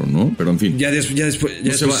mejor, cabrón, ¿no? Pero en fin. Ya después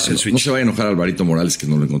no se va a enojar Alvarito Morales, que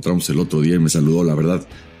nos lo encontramos el otro día y me saludó, la verdad,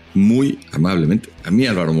 muy amablemente. A mí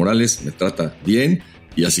Álvaro Morales me trata bien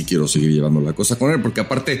y así quiero seguir llevando la cosa con él, porque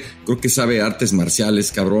aparte creo que sabe artes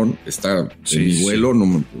marciales, cabrón. Está en mi vuelo, no,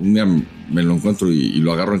 un día me lo encuentro y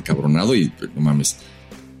lo agarro encabronado y no mames.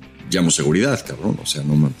 Llamo seguridad, cabrón, o sea,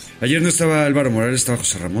 no mames. Ayer no estaba Álvaro Morales, estaba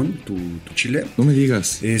José Ramón, tu chile. No me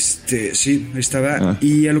digas. Sí, ahí estaba.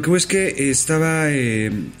 Y a lo que voy es que estaba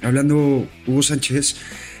hablando Hugo Sánchez,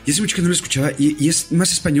 y hace mucho que no lo escuchaba, y es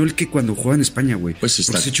más español que cuando jugaba en España, güey. Pues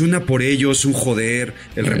está. Porque se echó una por ellos, un joder,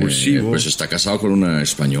 el revulsivo. Pues está casado con una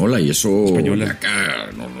española y eso española. Acá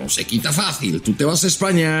no se quita fácil. Tú te vas a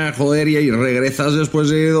España, joder, y regresas después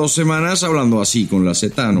de 2 semanas hablando así con la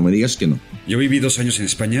Z, no me digas que no. Yo viví 2 años en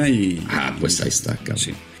España y... pues ahí está, cabrón.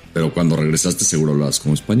 Sí. Pero cuando regresaste seguro hablabas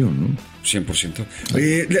como español, ¿no? 100%.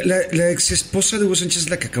 La ex esposa de Hugo Sánchez es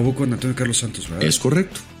la que acabó con Antonio Carlos Santos, ¿verdad? Es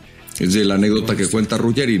correcto. Es de la anécdota que cuenta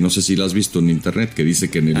Ruggeri, no sé si la has visto en internet, que dice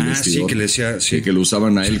que en el vestidor, sí, que le decía, sí. que lo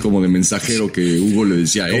usaban a él como de mensajero, que Hugo le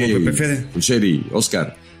decía, Ruggeri,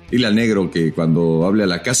 Oscar, dile al negro que cuando hable a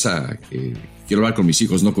la casa, que quiero hablar con mis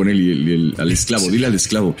hijos, no con él, y al esclavo, dile al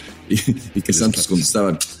esclavo. Y que Santos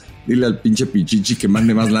contestaba, dile al pinche Pichichi que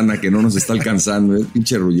mande más lana que no nos está alcanzando. El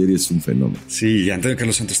pinche Ruggeri es un fenómeno. Sí, y Antonio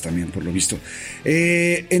Carlos Santos también, por lo visto.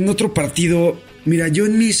 En otro partido, mira, yo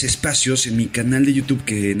en mis espacios, en mi canal de YouTube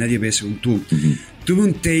que nadie ve según tú, tuve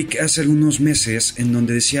un take hace algunos meses en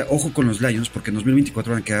donde decía, ojo con los Lions, porque en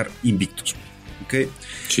 2024 van a quedar invictos. ¿Ok?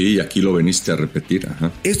 Sí, aquí lo veniste a repetir.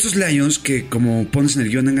 Ajá. Estos Lions, que como pones en el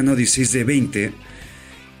guión, han ganado 16 de 20...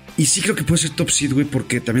 Y sí creo que puede ser top seed, güey,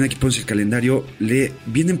 porque también aquí pones el calendario. Le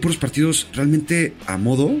vienen puros partidos realmente a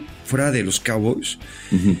modo, fuera de los Cowboys.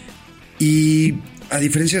 Y a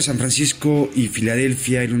diferencia de San Francisco y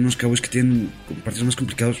Filadelfia y unos Cowboys que tienen partidos más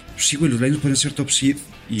complicados, sí, güey, los Lions pueden ser top seed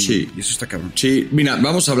y eso está cabrón. Sí, mira,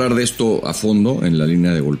 vamos a hablar de esto a fondo en la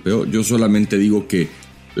línea de golpeo. Yo solamente digo que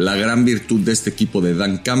la gran virtud de este equipo de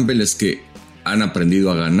Dan Campbell es que han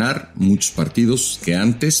aprendido a ganar muchos partidos que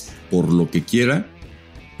antes, por lo que quiera,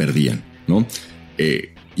 perdían, ¿no?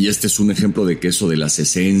 Y este es un ejemplo de que eso de las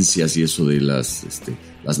esencias y eso de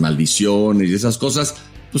las maldiciones y esas cosas,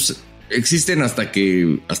 pues existen hasta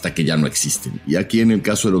que ya no existen. Y aquí en el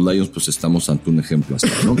caso de los Lions, pues estamos ante un ejemplo así,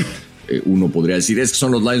 ¿no? Uno podría decir, es que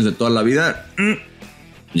son los Lions de toda la vida.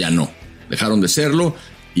 Ya no, dejaron de serlo,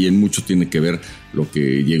 y en mucho tiene que ver lo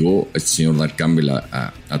que llegó este señor Dan Campbell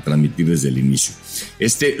a transmitir desde el inicio.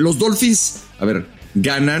 Los Dolphins, a ver,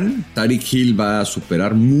 ganan. Tyreek Hill va a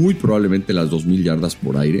superar muy probablemente las 2,000 yardas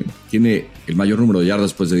por aire. Tiene el mayor número de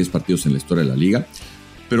yardas después de 10 partidos en la historia de la liga.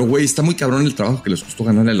 Pero, güey, está muy cabrón el trabajo que les costó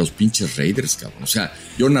ganarle a los pinches Raiders, cabrón. O sea,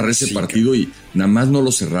 yo narré ese partido, cabrón, y nada más no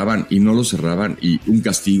lo cerraban, y un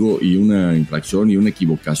castigo, y una infracción, y una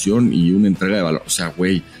equivocación, y una entrega de balón. O sea,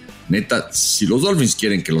 güey, neta, si los Dolphins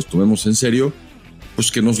quieren que los tomemos en serio, pues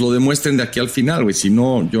que nos lo demuestren de aquí al final, güey. Si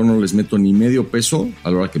no, yo no les meto ni medio peso a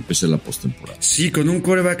la hora que empiece la postemporada. Sí, con un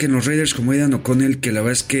quarterback en los Raiders como Aidan O'Connell, que la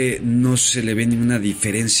verdad es que no se le ve ninguna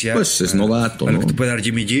diferencia. Pues es novato, a ¿no? Lo que te puede dar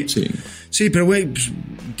Jimmy G. Sí, pero güey, pues,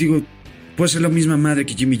 digo, puede ser la misma madre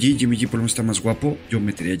que Jimmy G. Jimmy G por lo menos está más guapo. Yo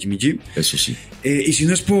metería a Jimmy G. Eso sí. Y si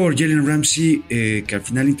no es por Jalen Ramsey, que al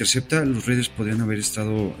final intercepta, los Raiders podrían haber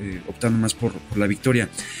estado optando más por la victoria.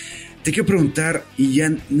 Te quiero preguntar, y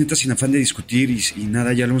ya neta sin afán de discutir y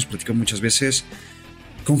nada, ya lo hemos platicado muchas veces,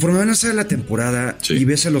 conforme van a ser la temporada, sí, y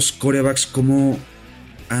ves a los quarterbacks cómo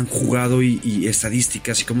han jugado y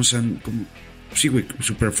estadísticas y cómo se han... sí, güey,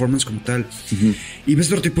 su performance como tal, y ves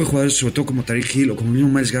otro tipo de jugadores, sobre todo como Tyreek Hill o como el mismo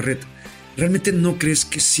Myles Garrett, ¿realmente no crees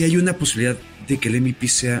que sí hay una posibilidad de que el MVP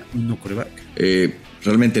sea un no quarterback?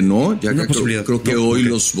 Realmente no, ya creo que hoy okay,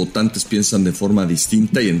 los votantes piensan de forma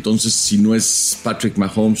distinta, y entonces si no es Patrick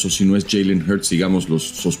Mahomes o si no es Jalen Hurts, digamos los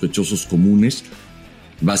sospechosos comunes,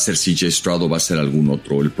 va a ser CJ Stroud o va a ser algún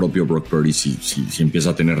otro, el propio Brock Purdy si empieza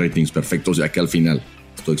a tener ratings perfectos, ya que al final,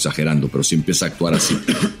 estoy exagerando, pero si empieza a actuar así,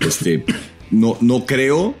 no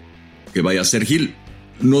creo que vaya a ser Hill.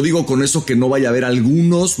 No digo con eso que no vaya a haber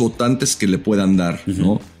algunos votantes que le puedan dar,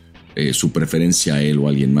 ¿no? Su preferencia a él o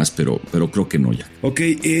a alguien más, pero creo que no ya. Ok,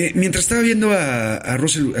 mientras estaba viendo a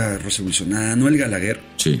Russell Wilson, a Noel Gallagher,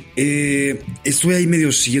 sí, estuve ahí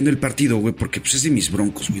medio siguiendo el partido, güey, porque pues es de mis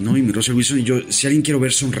Broncos, güey, ¿no? Y mi Russell Wilson, y yo, si alguien quiero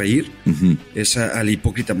ver sonreír, es al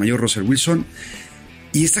hipócrita mayor Russell Wilson.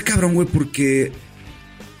 Y está cabrón, güey, porque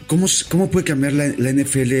 ¿cómo puede cambiar la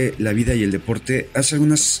NFL, la vida y el deporte? Hace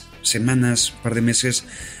algunas semanas, par de meses,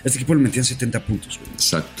 a este equipo le metían 70 puntos, güey.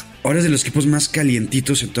 Exacto. Ahora es de los equipos más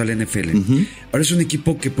calientitos en toda la NFL. Ahora es un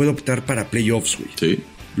equipo que puede optar para playoffs, güey. Sí.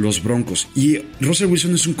 Los Broncos. Y Russell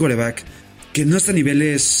Wilson es un quarterback que no está a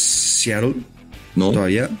niveles Seattle. No.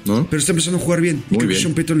 Todavía. No. Pero está empezando a jugar bien. Y creo que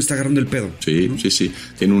Sean Payton le está agarrando el pedo. Sí, ¿no? Sí.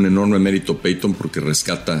 Tiene un enorme mérito Payton porque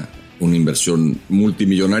rescata una inversión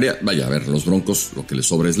multimillonaria. Vaya, a ver, los Broncos lo que les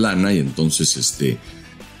sobra es lana, y entonces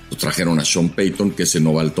trajeron a Sean Payton, que se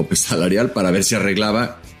no va al tope salarial, para ver si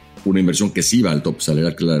arreglaba una inversión que sí va al tope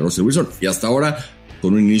salarial, que es la de Russell Wilson. Y hasta ahora,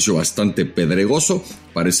 con un inicio bastante pedregoso,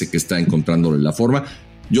 parece que está encontrándole la forma.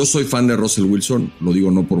 Yo soy fan de Russell Wilson, lo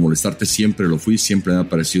digo no por molestarte, siempre lo fui, siempre me ha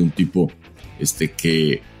parecido un tipo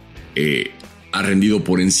que ha rendido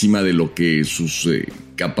por encima de lo que sus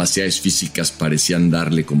capacidades físicas parecían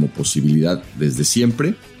darle como posibilidad desde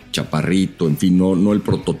siempre. Chaparrito, en fin, no el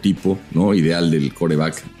prototipo, ¿no?, ideal del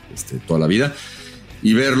quarterback toda la vida.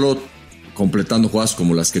 Y verlo completando jugadas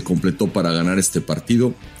como las que completó para ganar este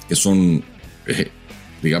partido, que son,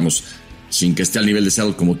 digamos, sin que esté al nivel de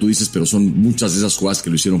Seattle, como tú dices, pero son muchas de esas jugadas que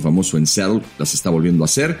lo hicieron famoso en Seattle, las está volviendo a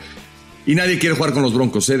hacer. Y nadie quiere jugar con los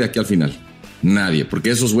Broncos, de aquí al final. Nadie,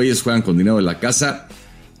 porque esos güeyes juegan con dinero de la casa.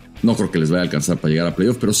 No creo que les vaya a alcanzar para llegar a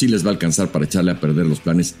playoff, pero sí les va a alcanzar para echarle a perder los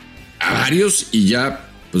planes a varios, y ya,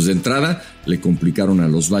 pues de entrada, le complicaron a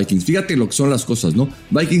los Vikings. Fíjate lo que son las cosas, ¿no?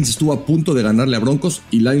 Vikings estuvo a punto de ganarle a Broncos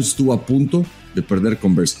y Lions estuvo a punto de perder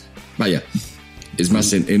con Bears. Vaya, es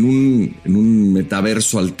más, en un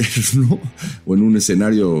metaverso alterno o en un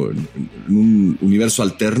escenario, en un universo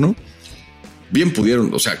alterno, bien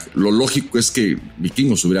pudieron, o sea, lo lógico es que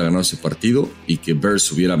Vikingos hubiera ganado ese partido y que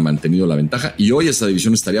Bears hubiera mantenido la ventaja, y hoy esa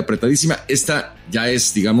división estaría apretadísima. Esta ya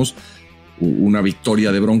es, digamos, una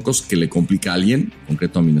victoria de Broncos que le complica a alguien, en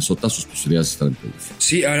concreto a Minnesota, sus posibilidades de estar en playoff.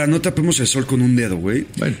 Sí, ahora no tapemos el sol con un dedo, güey.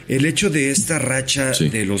 Bueno. El hecho de esta racha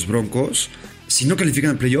de los Broncos, si no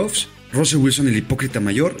califican a playoffs, Russell Wilson, el hipócrita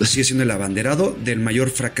mayor, sigue siendo el abanderado del mayor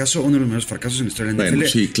fracaso, uno de los mayores fracasos en la historia de la NFL. Bueno,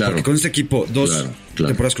 sí, claro. Porque con este equipo, dos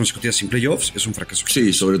temporadas consecutivas sin playoffs, es un fracaso.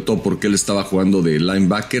 Sí, sobre todo porque él estaba jugando de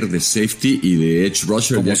linebacker, de safety y de edge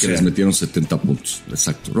rusher, como ya que les metieron 70 puntos.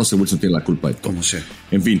 Exacto. Russell Wilson tiene la culpa de todo. Como sea.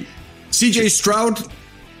 En fin, CJ Stroud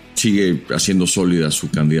sigue haciendo sólida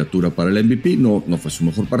su candidatura para el MVP. No fue su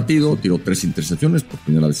mejor partido, tiró 3 intercepciones por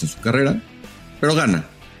primera vez en su carrera, pero gana.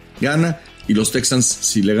 Y los Texans,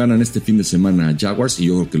 si le ganan este fin de semana a Jaguars, y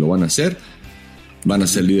yo creo que lo van a hacer, Van a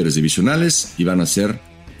ser líderes divisionales y van a ser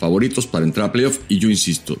favoritos para entrar a playoff. Y yo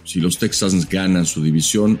insisto, si los Texans ganan su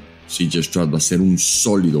división, CJ Stroud va a ser un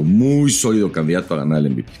sólido, muy sólido candidato a ganar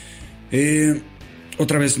el MVP.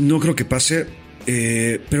 Otra vez, no creo que pase.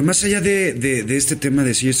 Pero más allá de este tema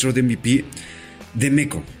de CJ Stroud MVP, de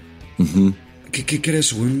Meco. Uh-huh. ¿Qué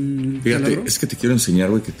eres, güey? Fíjate, taladro? es que te quiero enseñar,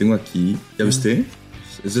 güey, que tengo aquí. ¿Ya viste?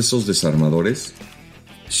 Es de esos desarmadores.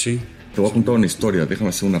 Sí. Te voy a contar una historia,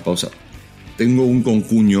 déjame hacer una pausa. Tengo un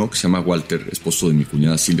concuño que se llama Walter, esposo de mi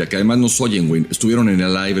cuñada Silvia, que además nos oyen, güey. Estuvieron en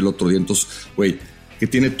el live el otro día, entonces, güey, que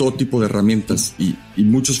tiene todo tipo de herramientas. Y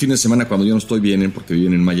muchos fines de semana, cuando yo no estoy, vienen, porque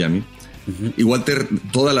viven en Miami. Uh-huh. Y Walter,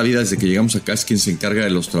 toda la vida desde que llegamos acá, es quien se encarga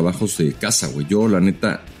de los trabajos de casa, güey. Yo, la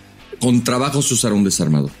neta, con trabajo se usará un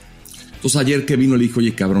desarmador. Entonces ayer que vino le dije,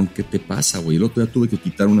 oye, cabrón, ¿qué te pasa, güey? El otro día tuve que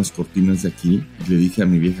quitar unas cortinas de aquí y le dije a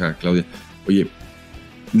mi vieja Claudia, oye,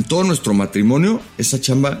 en todo nuestro matrimonio, esa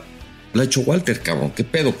chamba la ha hecho Walter, cabrón. ¿Qué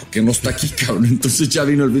pedo? ¿Por qué no está aquí, cabrón? Entonces ya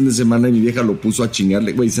vino el fin de semana y mi vieja lo puso a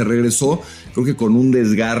chingarle, güey. Se regresó, creo que con un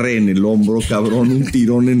desgarre en el hombro, cabrón, un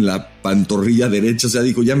tirón en la pantorrilla derecha. O sea,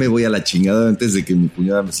 dijo, ya me voy a la chingada antes de que mi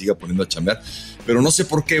cuñada me siga poniendo a chambear. Pero no sé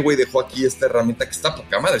por qué, güey, dejó aquí esta herramienta que está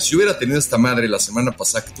poca madre. Si hubiera tenido esta madre la semana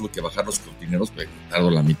pasada que tuve que bajar los cortineros, pues tardó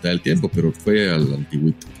la mitad del tiempo, pero fue al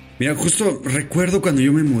antiguito. Mira, justo recuerdo cuando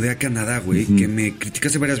yo me mudé a Canadá, güey, que me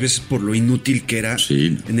criticaste varias veces por lo inútil que era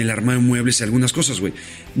en el armario de muebles y algunas cosas, güey.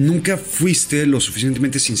 Nunca fuiste lo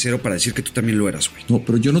suficientemente sincero para decir que tú también lo eras, güey. No,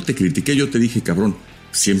 pero yo no te critiqué, yo te dije, cabrón,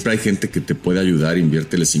 siempre hay gente que te puede ayudar,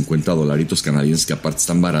 inviértele $50 canadienses que aparte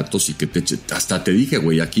están baratos y que hasta te dije,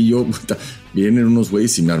 güey, aquí yo, vienen unos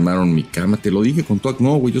güeyes y me armaron mi cama, te lo dije con todo,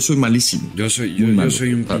 no, güey, yo soy malísimo. Yo soy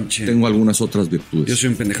un pinche... Tengo algunas otras virtudes. Yo soy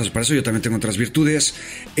un pendejazo para eso, yo también tengo otras virtudes.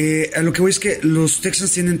 A lo que voy es que los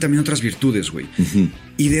Texans tienen también otras virtudes, güey. Uh-huh.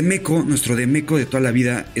 Y Demeco, nuestro Demeco de toda la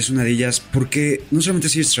vida, es una de ellas porque no solamente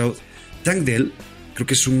es Stroud, Tank Dell, creo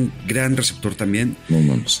que es un gran receptor también. No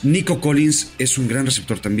mames. Nico Collins es un gran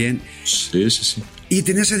receptor también. Sí. Y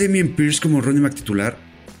tenías a Damian Pierce como running back titular.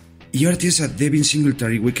 Y ahora tienes a Devin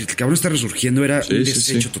Singletary, güey, que el cabrón está resurgiendo. Era un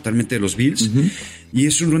desecho totalmente de los Bills. Uh-huh. Y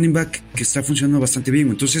es un running back que está funcionando bastante bien.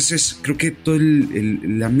 Entonces creo que toda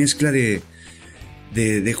la mezcla de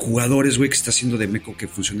jugadores, güey, que está haciendo Demeco que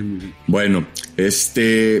funcione muy bien. Bueno,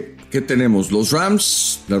 ¿qué tenemos? Los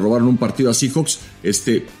Rams le robaron un partido a Seahawks.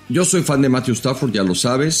 Yo soy fan de Matthew Stafford, ya lo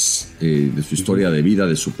sabes, de su historia de vida,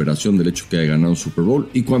 de superación, del hecho que haya ganado un Super Bowl.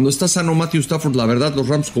 Y cuando está sano Matthew Stafford, la verdad, los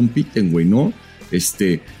Rams compiten, güey, ¿no?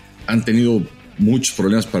 Han tenido muchos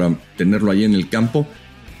problemas para tenerlo ahí en el campo.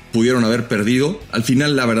 Pudieron haber perdido. Al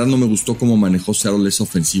final, la verdad, no me gustó cómo manejó Seattle esa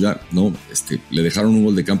ofensiva, ¿no? Le dejaron un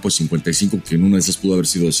gol de campo de 55, que en una de esas pudo haber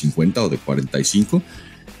sido de 50 o de 45.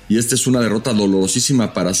 Y esta es una derrota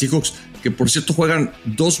dolorosísima para Seahawks, que por cierto juegan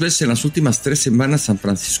 2 veces en las últimas 3 semanas San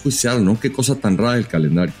Francisco y Seattle, ¿no? Qué cosa tan rara el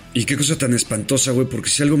calendario. Y qué cosa tan espantosa, güey, porque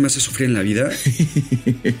si algo me hace sufrir en la vida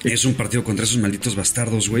es un partido contra esos malditos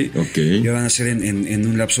bastardos, güey. Ok. Y van a ser en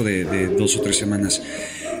un lapso de 2 o 3 semanas.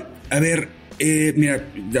 A ver, mira,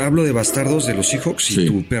 hablo de bastardos de los Seahawks y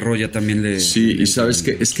tu perro ya también le... Sí, y sabes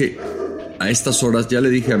que es que a estas horas ya le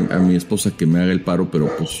dije a mi esposa que me haga el paro,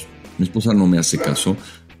 pero pues mi esposa no me hace caso.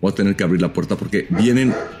 Voy a tener que abrir la puerta porque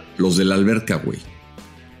vienen los de la alberca, güey.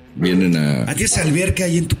 Vienen a... ¿A ti es alberca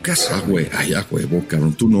ahí en tu casa? Ah, güey, allá, huevo,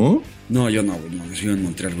 cabrón. ¿Tú no? No, yo no, güey. No, yo vivo en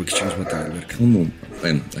Montreal, güey. ¿Qué chingos va a tener alberca? ¿Cómo?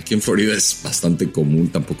 Bueno, aquí en Florida es bastante común.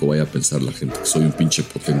 Tampoco vaya a pensar la gente que soy un pinche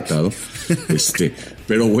potentado.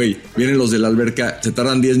 Pero, güey, vienen los de la alberca. Se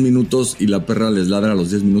tardan 10 minutos y la perra les ladra a los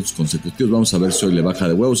 10 minutos consecutivos. Vamos a ver si hoy le baja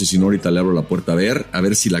de huevos. Y si no, ahorita le abro la puerta a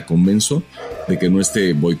ver si la convenzo de que no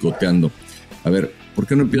esté boicoteando. A ver, ¿por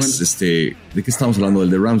qué no empiezas? ¿De qué estamos hablando?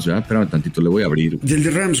 Del de Rams, ¿ya? Espérame tantito, le voy a abrir. Del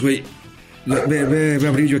de Rams, güey. Ve a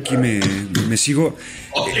abrir, yo aquí me sigo.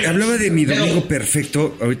 Okay. Hablaba de mi domingo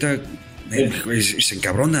perfecto. Ahorita se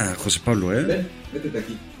encabrona José Pablo, ¿eh? Vete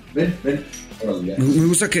aquí. Ven. Me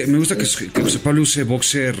gusta que José Pablo use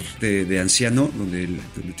boxer de anciano, donde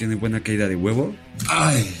tiene buena caída de huevo.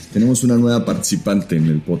 Ay, tenemos una nueva participante en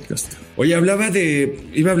el podcast. Oye,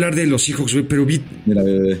 iba a hablar de los Seahawks, güey, pero vi... Mira,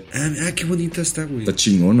 bebé. Qué bonita está, güey. Está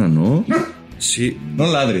chingona, ¿no? Sí.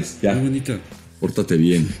 No ladres, ya. Muy bonita. Pórtate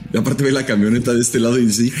bien. Y aparte ve la camioneta de este lado y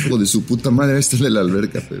dice, hijo de su puta madre, esta es de la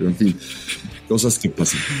alberca, pero en fin, cosas que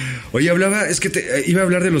pasan. Oye, iba a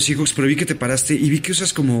hablar de los Seahawks, pero vi que te paraste y vi que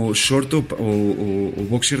usas como short o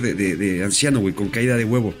boxer de anciano, güey, con caída de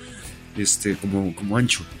huevo, como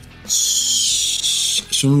ancho.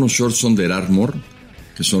 Son unos shorts Under Armour,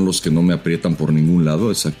 que son los que no me aprietan por ningún lado,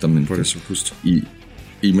 exactamente. Por eso, justo.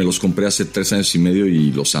 Y me los compré hace 3 años y medio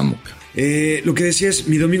y los amo, cabrón. Lo que decía es,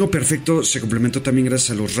 mi domingo perfecto se complementó también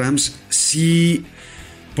gracias a los Rams. si,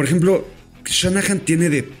 por ejemplo, Shanahan tiene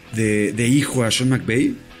de hijo a Sean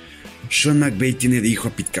McVay, Sean McVay tiene de hijo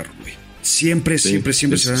a Pete Carroll, güey. Siempre se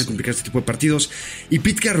van a complicar este tipo de partidos. Y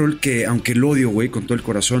Pete Carroll, que aunque lo odio, güey, con todo el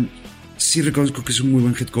corazón, sí reconozco que es un muy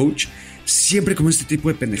buen head coach. Siempre como este tipo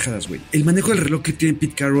de pendejadas, güey. El manejo del reloj que tiene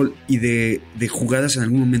Pete Carroll y de jugadas en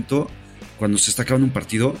algún momento, cuando se está acabando un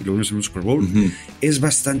partido, y lo vimos en un Super Bowl, es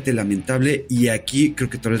bastante lamentable. Y aquí creo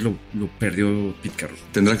que tal vez lo perdió Pete Carroll.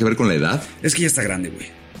 ¿Tendrá que ver con la edad? Es que ya está grande, güey.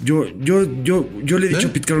 Yo le he dicho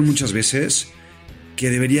a Pete Carroll muchas veces que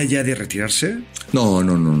debería ya de retirarse. No.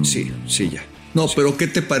 Sí, ya. No, sí. Pero ¿qué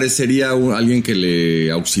te parecería alguien que le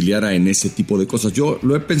auxiliara en ese tipo de cosas? Yo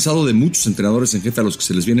lo he pensado de muchos entrenadores en jefe a los que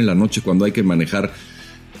se les viene la noche cuando hay que manejar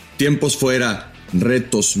tiempos fuera,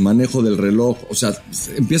 retos, manejo del reloj. O sea,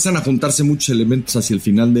 empiezan a juntarse muchos elementos hacia el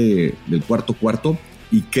final del cuarto.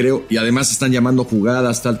 Y además están llamando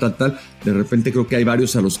jugadas, tal. De repente creo que hay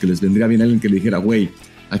varios a los que les vendría bien alguien que le dijera, güey,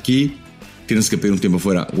 aquí tienes que pedir un tiempo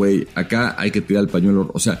fuera, güey, acá hay que tirar el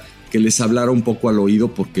pañuelo. O sea, que les hablara un poco al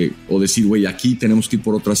oído o decir, güey, aquí tenemos que ir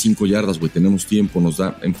por otras 5 yardas, güey, tenemos tiempo, nos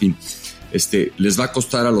da, en fin. Les va a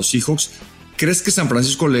costar a los Seahawks. ¿Crees que San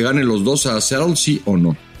Francisco le gane los 2 a Seattle, sí o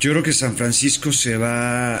no? Yo creo que San Francisco se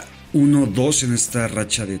va 1-2 en esta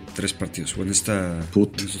racha de 3 partidos, o en estos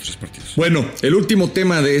 3 partidos. Bueno, el último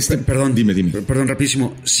tema de este... Perdón, dime. Perdón,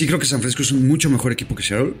 rapidísimo. Sí creo que San Francisco es un mucho mejor equipo que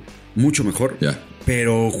Seattle, mucho mejor,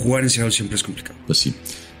 pero jugar en Seattle siempre es complicado. Pues sí,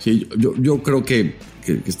 yo creo que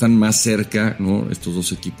están más cerca, ¿no? Estos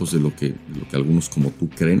dos equipos de lo que algunos como tú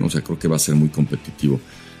creen. O sea, creo que va a ser muy competitivo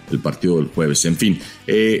el partido del jueves. En fin,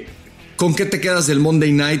 ¿con qué te quedas del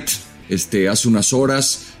Monday Night? Hace unas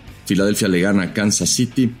horas, Filadelfia le gana a Kansas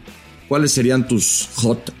City. ¿Cuáles serían tus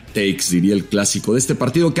hot takes, diría el clásico, de este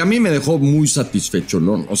partido? Que a mí me dejó muy satisfecho,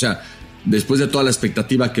 ¿no? O sea, después de toda la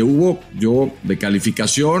expectativa que hubo, yo de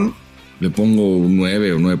calificación le pongo un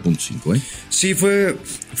 9 o 9.5, ¿eh? Sí, fue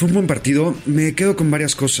un buen partido. Me quedo con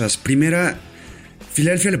varias cosas. Primera,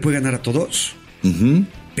 Filadelfia le puede ganar a todos.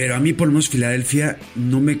 Pero a mí, por lo menos, Filadelfia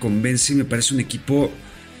no me convence. Me parece un equipo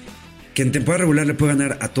que en temporada regular le puede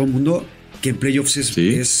ganar a todo el mundo, que en playoffs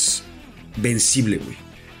es vencible, güey.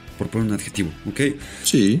 Por poner un adjetivo, ¿ok?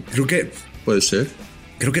 Sí. Creo que puede ser.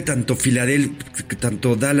 Creo que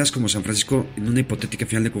tanto Dallas como San Francisco, en una hipotética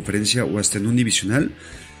final de conferencia o hasta en un divisional,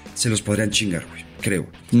 se los podrían chingar, güey.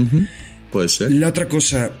 Creo. Puede ser. La otra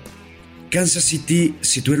cosa, Kansas City,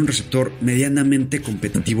 si tuviera un receptor medianamente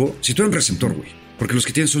competitivo, si tuviera un receptor, güey, porque los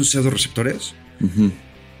que tienen son pseudo receptores,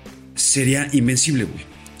 sería invencible,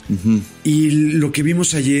 güey. Y lo que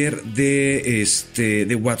vimos ayer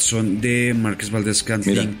de Watson, de Marquez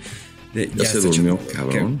Valdez-Scantling, ya se durmió,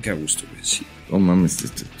 cabrón. Qué a gusto, güey. Sí. Oh mames,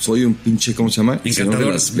 soy un pinche, ¿cómo se llama? Encantador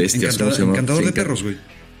de las bestias, encantador de perros, güey.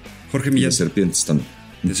 Jorge Millán. De serpientes también.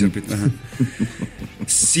 De serpientes, ajá.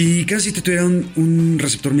 Si Kansas City tuviera un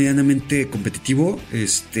receptor medianamente competitivo,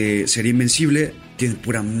 sería invencible. Tiene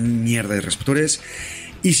pura mierda de receptores.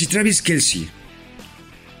 Y si Travis Kelce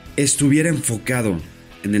estuviera enfocado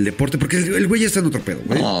en el deporte, porque el güey ya está en otro pedo,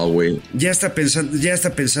 güey. No, güey. Ya está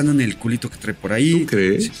pensando en el culito que trae por ahí. ¿Tú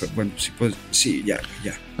crees? Sí, bueno, sí, pues, sí, ya.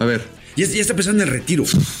 A ver. Ya está pensando en el retiro.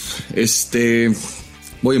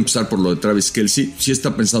 Voy a empezar por lo de Travis Kelce. Sí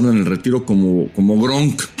está pensando en el retiro como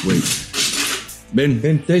Gronk, güey.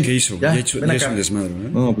 Ven. ¿Qué hizo? Ya hizo un desmadre, ¿eh?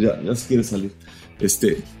 No, pues ya se quiere salir.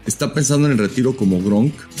 Está pensando en el retiro como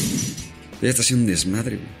Gronk. Ya está haciendo un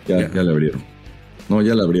desmadre, güey. Ya le abrieron. No,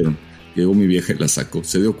 ya la abrieron. Llegó mi vieja y la sacó.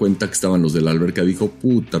 Se dio cuenta que estaban los de la alberca. Dijo,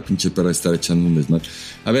 puta, pinche perra, estar echando un desmadre.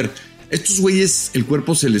 A ver, estos güeyes, el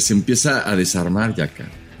cuerpo se les empieza a desarmar ya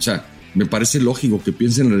acá. O sea, me parece lógico que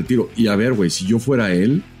piensen en el retiro. Y a ver, güey, si yo fuera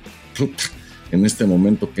él, puta, en este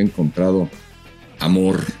momento que he encontrado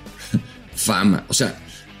amor, fama. O sea,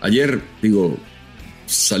 ayer,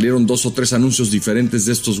 salieron 2 o 3 anuncios diferentes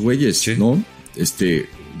de estos güeyes, ¿sí? ¿No?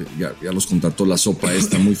 Ya los contrató la sopa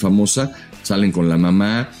esta muy famosa. Salen con la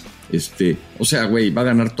mamá. O sea, güey, va a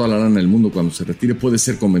ganar toda la lana del mundo cuando se retire. Puede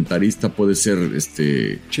ser comentarista, puede ser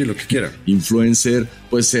sí, lo que quiera. Influencer,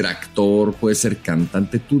 puede ser actor, puede ser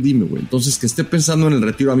cantante. Tú dime, güey. Entonces, que esté pensando en el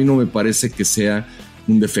retiro a mí no me parece que sea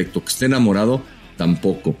un defecto. Que esté enamorado,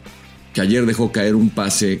 tampoco. Que ayer dejó caer un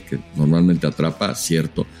pase que normalmente atrapa,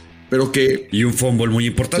 cierto. Pero que... Y un fumble muy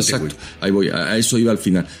importante, exacto, güey. Ahí voy, a eso iba al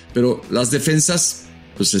final. Pero las defensas,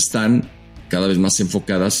 pues están cada vez más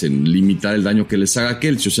enfocadas en limitar el daño que les haga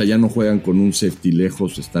Kelce. O sea, ya no juegan con un safety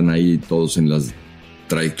lejos, están ahí todos en las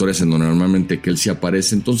trayectorias en donde normalmente Kelce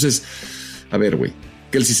aparece. Entonces, a ver, güey,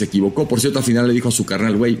 Kelce se equivocó. Por cierto, al final le dijo a su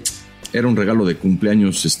carnal, güey, era un regalo de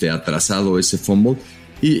cumpleaños atrasado ese fumble.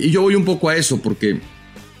 Y yo voy un poco a eso, porque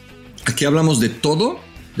aquí hablamos de todo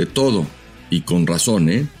y con razón,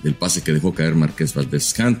 del pase que dejó caer Marqués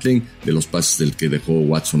Valdez-Scantling, de los pases del que dejó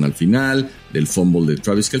Watson al final, del fumble de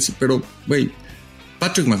Travis Kelce, pero, güey,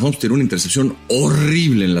 Patrick Mahomes tiene una intercepción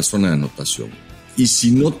horrible en la zona de anotación. Y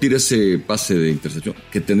si no tira ese pase de intercepción,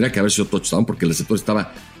 que tendría que haber sido touchdown, porque el receptor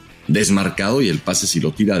estaba desmarcado y el pase, si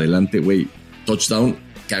lo tira adelante, güey, touchdown,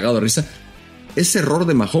 cagado de risa. Ese error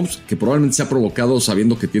de Mahomes, que probablemente se ha provocado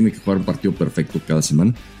sabiendo que tiene que jugar un partido perfecto cada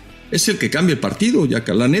semana, es el que cambia el partido, ya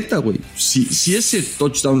que la neta, güey. Si ese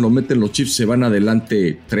touchdown lo meten los Chiefs, se van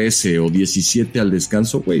adelante 13 o 17 al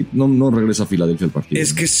descanso, güey, no regresa a Filadelfia el partido.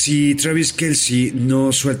 Es que si Travis Kelce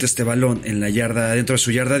no suelta este balón en la yarda, dentro de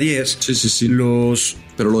su yarda 10, sí.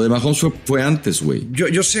 Pero lo de Mahomes fue antes, güey.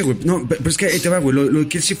 Yo sé, güey. No, pero es que ahí te va, güey. Lo de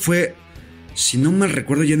Kelce fue, si no mal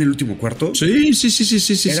recuerdo, ya en el último cuarto. Sí.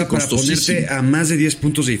 Era para ponerte a más de 10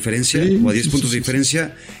 puntos de diferencia, o a 10 puntos de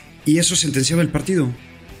diferencia, y eso sentenciaba el partido.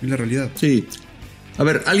 Es la realidad. Sí. A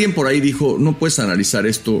ver, alguien por ahí dijo, no puedes analizar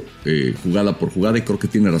esto jugada por jugada, y creo que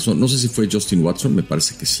tiene razón. No sé si fue Justin Watson, me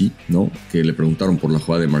parece que sí, ¿no? Que le preguntaron por la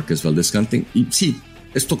jugada de Marqués Valdez-Scantling. Y sí,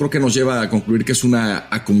 esto creo que nos lleva a concluir que es una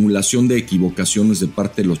acumulación de equivocaciones de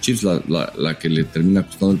parte de los Chiefs, la que le termina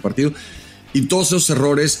costando el partido. Y todos esos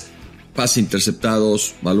errores, pases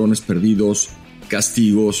interceptados, balones perdidos,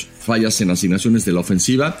 castigos, fallas en asignaciones de la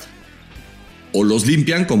ofensiva, o los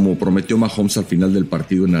limpian como prometió Mahomes al final del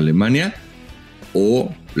partido en Alemania, o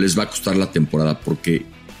les va a costar la temporada, porque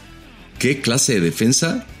qué clase de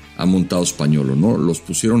defensa ha montado Spagnuolo, ¿no? Los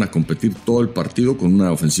pusieron a competir todo el partido con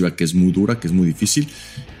una ofensiva que es muy dura, que es muy difícil,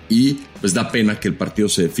 y pues da pena que el partido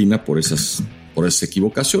se defina por esas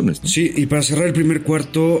equivocaciones, ¿no? Sí, y para cerrar el primer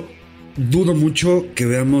cuarto, dudo mucho que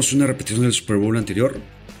veamos una repetición del Super Bowl anterior.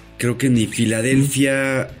 Creo que ni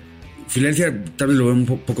Filadelfia tal vez lo veo un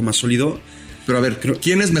poco más sólido. Pero a ver,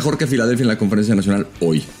 ¿quién es mejor que Filadelfia en la Conferencia Nacional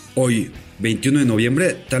hoy? Hoy, 21 de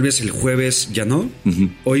noviembre, tal vez el jueves ya no.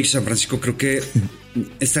 Hoy San Francisco creo que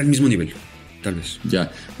está al mismo nivel, tal vez.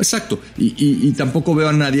 Ya, exacto. Y tampoco veo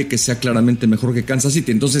a nadie que sea claramente mejor que Kansas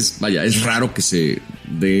City. Entonces, vaya, es raro que se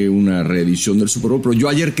dé una reedición del Super Bowl. Pero yo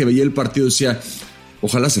ayer que veía el partido decía,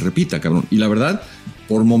 ojalá se repita, cabrón. Y la verdad,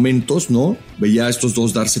 por momentos, ¿no? Veía a estos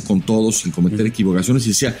dos darse con todos sin cometer equivocaciones y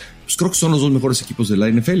decía, pues creo que son los dos mejores equipos de la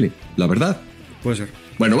NFL, la verdad. Puede ser.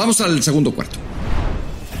 Bueno, vamos al segundo cuarto.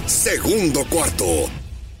 Segundo cuarto.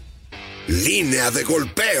 Línea de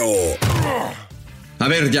golpeo. A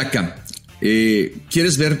ver, Yaka,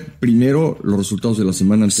 ¿quieres ver primero los resultados de la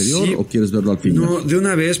semana anterior o quieres verlo al final? No, de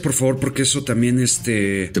una vez, por favor, porque eso también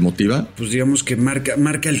 ¿te motiva? Pues digamos que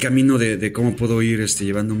marca el camino de cómo puedo ir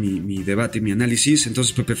llevando mi debate y mi análisis.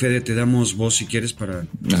 Entonces, Pepe Fede, te damos voz si quieres para...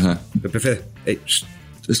 Ajá. Pepe Fede. Hey,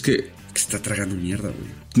 es que está tragando mierda,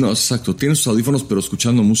 güey. No, exacto. Tiene sus audífonos, pero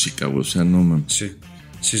escuchando música, güey. O sea, no, man. Sí,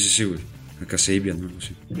 güey. Acá se ibia, ¿no?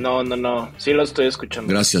 Sí. No. Sí lo estoy escuchando.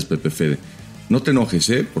 Gracias, Pepe Fede. No te enojes,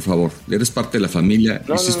 por favor. Eres parte de la familia.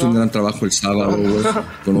 Hiciste un gran trabajo el sábado, güey.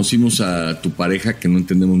 Conocimos a tu pareja, que no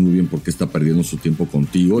entendemos muy bien por qué está perdiendo su tiempo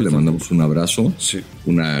contigo. Le mandamos un abrazo. Sí.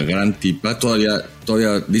 Una gran tipa. Todavía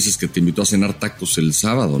dices que te invitó a cenar tacos el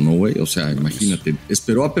sábado, ¿no, güey? O sea, imagínate.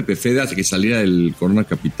 Esperó a Pepe Fede hasta que saliera del Corona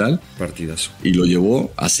Capital. Partidazo. Y lo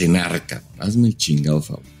llevó a cenar, cabrón. Hazme el chingado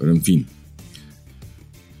favor. Pero en fin.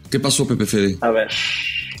 ¿Qué pasó, Pepe Fede? A ver,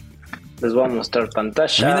 les voy a mostrar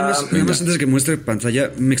pantalla. Nada más antes de que muestre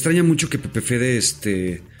pantalla, me extraña mucho que Pepe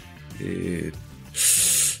Fede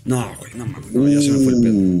no, güey, no, ya se me fue el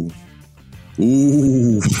pedo.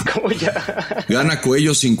 ¿Cómo ya? Gana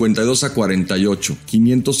Coello 52-48,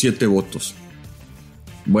 507 votos.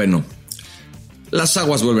 Bueno, las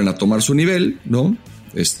aguas vuelven a tomar su nivel, ¿no?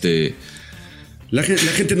 La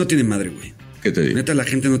gente no tiene madre, güey. ¿Qué te digo? Neta, la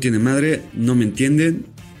gente no tiene madre, no me entienden.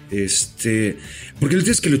 Porque el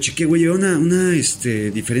día es que lo chequé, güey, lleva una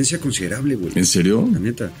diferencia considerable, güey. ¿En serio? La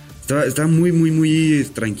neta. Estaba muy, muy, muy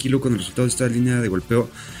tranquilo con el resultado de esta línea de golpeo.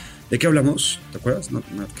 ¿De qué hablamos? ¿Te acuerdas? No,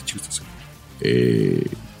 qué chido estás.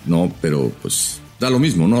 No, pero pues da lo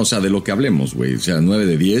mismo, ¿no? O sea, de lo que hablemos, güey. O sea, 9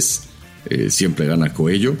 de 10, siempre gana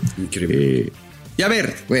Coello. Increíble. Y a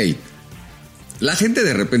ver, güey, la gente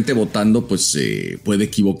de repente votando, pues puede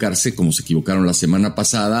equivocarse como se equivocaron la semana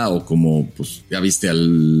pasada o como, pues ya viste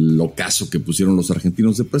al ocaso que pusieron los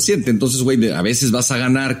argentinos de presidente. Entonces, güey, a veces vas a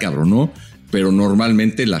ganar, cabrón, ¿no? Pero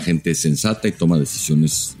normalmente la gente es sensata y toma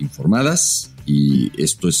decisiones informadas y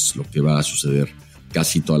esto es lo que va a suceder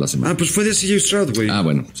casi toda la semana. Pues fue de CJ Stroud, güey.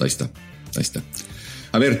 Bueno, pues ahí está.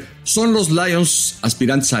 A ver, son los Lions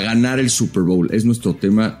aspirantes a ganar el Super Bowl. Es nuestro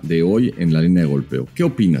tema de hoy en la línea de golpeo. ¿Qué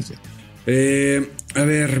opinas, ya? A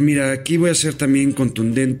ver, mira, aquí voy a ser también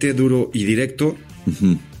contundente, duro y directo.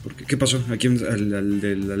 ¿Qué pasó? ¿Aquí al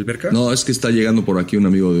de la alberca? No, es que está llegando por aquí un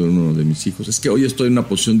amigo de uno de mis hijos. Es que hoy estoy en una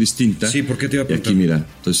posición distinta. Sí, ¿por qué te iba a preguntar? Y aquí, mira,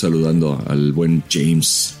 estoy saludando al buen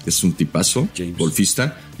James, que es un tipazo,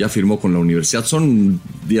 golfista. Ya firmó con la universidad. Son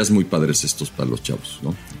días muy padres estos para los chavos,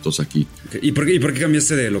 ¿no? Entonces aquí. Okay. ¿Y por qué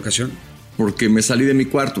cambiaste de locación? Porque me salí de mi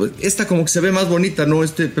cuarto. Esta como que se ve más bonita, ¿no?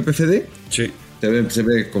 PPFD. Sí. Se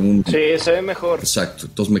ve como un... Sí, se ve mejor. Exacto.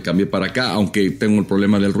 Entonces me cambié para acá, aunque tengo el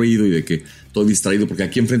problema del ruido y de que estoy distraído, porque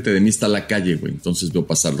aquí enfrente de mí está la calle, güey. Entonces veo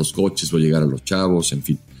pasar los coches, veo llegar a los chavos, en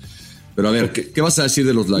fin. Pero a ver, okay. ¿Qué vas a decir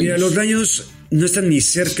de los Lions? Mira, los Lions no están ni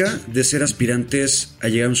cerca de ser aspirantes a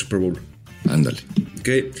llegar a un Super Bowl. Ándale.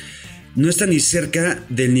 Okay. No están ni cerca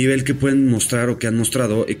del nivel que pueden mostrar o que han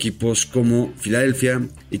mostrado equipos como Filadelfia,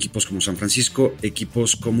 equipos como San Francisco,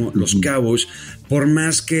 equipos como los Cowboys, por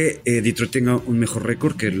más que Detroit tenga un mejor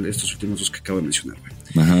récord que estos últimos dos que acabo de mencionar, güey.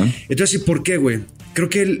 Ajá. Entonces, ¿y por qué, güey? Creo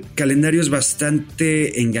que el calendario es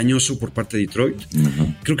bastante engañoso por parte de Detroit.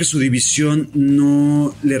 Ajá. Creo que su división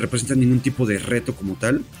no le representa ningún tipo de reto como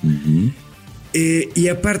tal. Y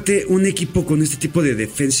aparte, un equipo con este tipo de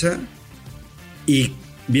defensa y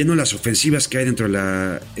viendo las ofensivas que hay dentro de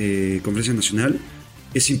la conferencia nacional,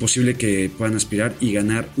 es imposible que puedan aspirar y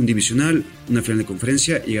ganar un divisional, una final de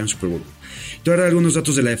conferencia y ganar un Super Bowl. Te voy a dar algunos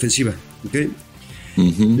datos de la defensiva, ¿ok?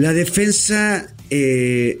 La defensa,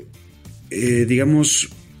 digamos,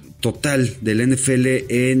 total del NFL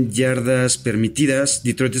en yardas permitidas,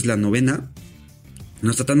 Detroit es la 9ª,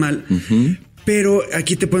 no está tan mal. Pero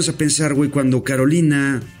aquí te pones a pensar, güey, cuando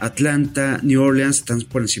Carolina, Atlanta, New Orleans están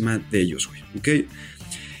por encima de ellos, güey, ¿ok?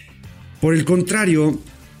 Por el contrario,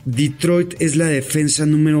 Detroit es la defensa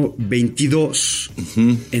número 22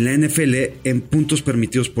 en la NFL en puntos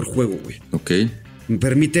permitidos por juego, güey. Ok.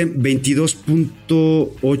 Permiten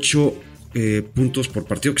 22.8 puntos por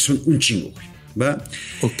partido, que son un chingo, güey. ¿Va?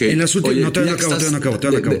 Ok. En las últimas... No, todavía no acabo.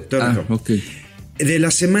 Ok. De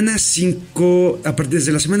la semana 5,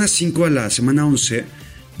 desde la semana 5 a la semana 11,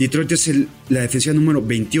 Detroit es la defensiva número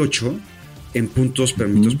 28 en puntos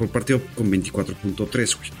permitidos por partido con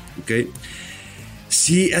 24.3, güey. ¿Ok?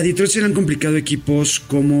 Si a Detroit se le han complicado equipos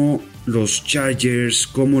como los Chargers,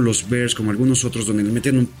 como los Bears, como algunos otros, donde le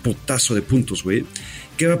meten un putazo de puntos, güey,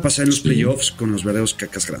 ¿qué va a pasar en los playoffs con los verdaderos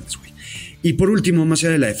cacas grandes, güey? Y por último, más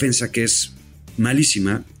allá de la defensa, que es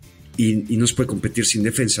malísima y no se puede competir sin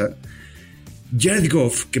defensa, Jared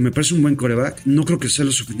Goff, que me parece un buen quarterback, no creo que sea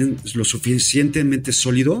lo suficientemente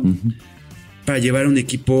sólido para llevar a un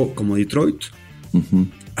equipo como Detroit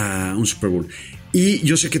a un Super Bowl. Y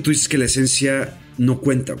yo sé que tú dices que la esencia no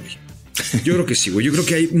cuenta, güey. Yo creo que sí, güey. Yo creo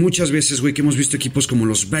que hay muchas veces, güey, que hemos visto equipos como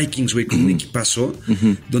los Vikings, güey, con un equipazo,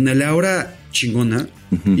 donde a la hora chingona,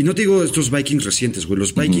 y no te digo estos Vikings recientes, güey,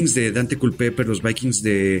 los Vikings de Dante Culpepper, los Vikings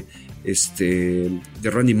de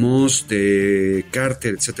Randy Moss, de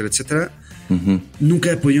Carter, etcétera, etcétera,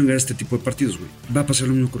 nunca he podido llegar a este tipo de partidos, güey. Va a pasar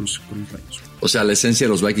lo mismo con los Lions. O sea, la esencia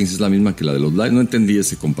de los Vikings es la misma que la de los Lions. No entendí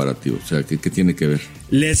ese comparativo. O sea, ¿qué tiene que ver?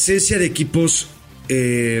 La esencia de equipos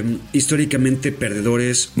históricamente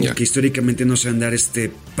perdedores, o que históricamente no saben dar este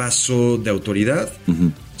paso de autoridad,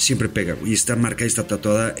 siempre pega, güey, y está marcada y está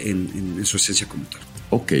tatuada en su esencia como tal.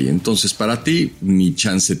 Ok, entonces para ti ni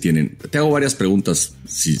chance tienen. Te hago varias preguntas,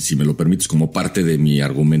 si me lo permites, como parte de mi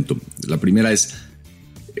argumento. La primera es,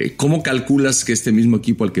 ¿cómo calculas que este mismo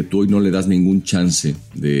equipo al que tú hoy no le das ningún chance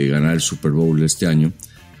de ganar el Super Bowl este año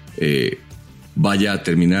vaya a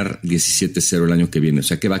terminar 17-0 el año que viene? O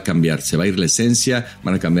sea, ¿qué va a cambiar? ¿Se va a ir la esencia?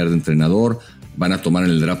 ¿Van a cambiar de entrenador? ¿Van a tomar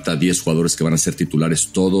en el draft a 10 jugadores que van a ser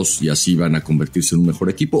titulares todos y así van a convertirse en un mejor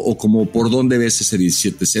equipo? ¿O como por dónde ves ese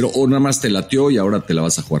 17-0? ¿O nada más te latió y ahora te la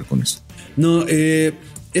vas a jugar con eso? No,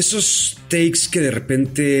 esos takes que de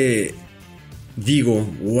repente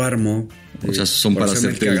digo o armo, o sea, son para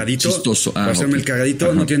hacerte el cagadito, chistoso. Para hacerme el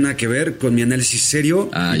cagadito. No tiene nada que ver con mi análisis serio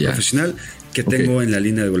y profesional que tengo en la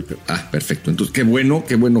línea de golpeo. Perfecto. Entonces, qué bueno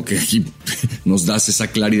que aquí nos das esa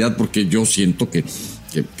claridad, porque yo siento que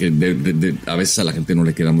a veces a la gente no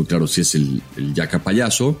le queda muy claro si es el yaca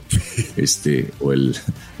payaso o el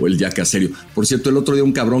yaca serio. Por cierto, el otro día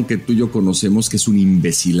un cabrón que tú y yo conocemos, que es un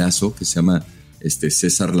imbecilazo, que se llama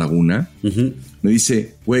César Laguna, me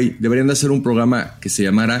dice, güey, deberían de hacer un programa que se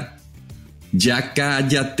llamara Ya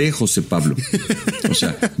cállate, José Pablo. O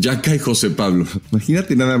sea, ya cae José Pablo.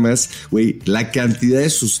 Imagínate nada más, güey, la cantidad de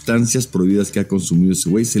sustancias prohibidas que ha consumido ese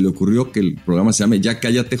güey. Se le ocurrió que el programa se llame Ya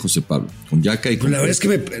cállate, José Pablo. Con Yaca y con... La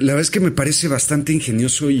verdad es que me parece bastante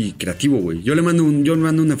ingenioso y creativo, güey. Yo le mando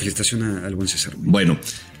una felicitación al buen César, güey. Bueno,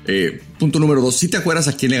 Punto número 2. ¿Sí te acuerdas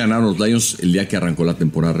a quién le ganaron los Lions el día que arrancó la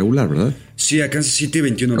temporada regular, verdad? Sí, a Kansas City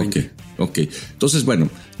 21-20. Ok. Entonces, bueno,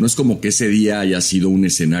 no es como que ese día haya sido un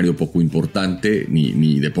escenario poco importante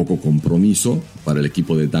ni de poco compromiso para el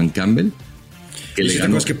equipo de Dan Campbell. ¿Y si te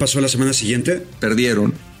acuerdas qué pasó la semana siguiente?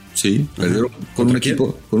 Perdieron. Sí, perdieron con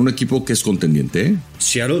un equipo que es contendiente, ¿eh?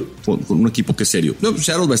 ¿Seattle? Con un equipo que es serio. No,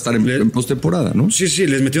 Seattle va a estar en postemporada, ¿no? Sí,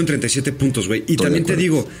 les metieron 37 puntos, güey. Y también te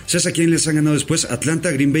digo, ¿sabes a quién les han ganado después?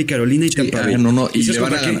 Atlanta, Green Bay, Carolina y Tampa Bay. Y le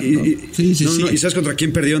van a ganar. ¿Y sabes contra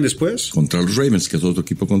quién perdieron después? Contra los Ravens, que es otro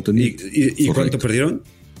equipo contendiente. ¿Y cuánto perdieron?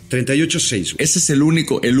 38-6. Ese es el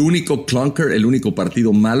único clunker, el único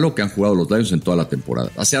partido malo que han jugado los Lions en toda la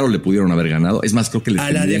temporada. A Seattle le pudieron haber ganado. Es más, creo que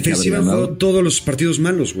a la defensiva han jugado todos los partidos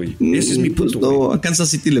malos, güey. Ese es mi punto. No, a Kansas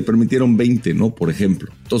City le permitieron 20, ¿no? Por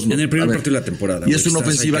ejemplo. Entonces, en el primer partido de la temporada. Y es una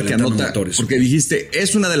ofensiva que anota. Motores, porque dijiste,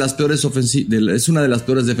 es una de las peores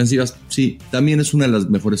defensivas. Sí, también es una de las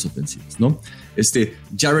mejores ofensivas, ¿no?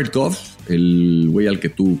 Jared Goff, el güey al que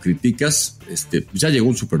tú criticas, ya llegó a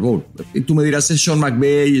un Super Bowl. Y tú me dirás, es Sean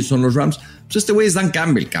McVay y son los Rams. Pues este güey es Dan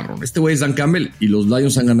Campbell, cabrón. Este güey es Dan Campbell y los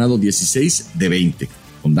Lions han ganado 16 de 20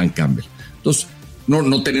 con Dan Campbell. Entonces,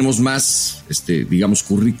 no tenemos más, digamos,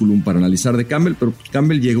 currículum para analizar de Campbell, pero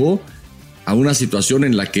Campbell llegó a una situación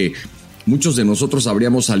en la que muchos de nosotros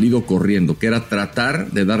habríamos salido corriendo, que era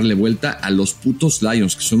tratar de darle vuelta a los putos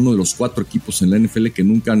Lions, que son uno de los 4 equipos en la NFL que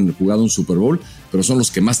nunca han jugado un Super Bowl, pero son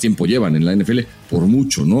los que más tiempo llevan en la NFL, por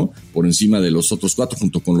mucho, ¿no? Por encima de los otros 4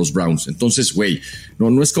 junto con los Browns. Entonces, güey,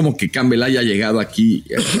 no es como que Campbell haya llegado aquí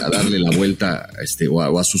a darle la vuelta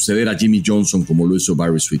o a suceder a Jimmy Johnson como lo hizo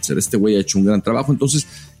Barry Switzer. Este güey ha hecho un gran trabajo. Entonces,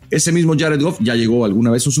 ese mismo Jared Goff ya llegó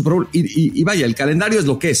alguna vez a un Super Bowl y vaya, el calendario es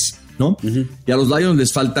lo que es, ¿no? Uh-huh. Y a los Lions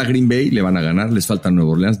les falta Green Bay, le van a ganar, les falta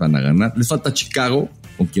Nueva Orleans, van a ganar, les falta Chicago,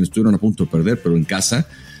 con quien estuvieron a punto de perder, pero en casa.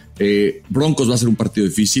 Broncos va a ser un partido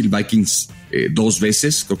difícil, Vikings 2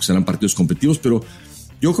 veces, creo que serán partidos competitivos, pero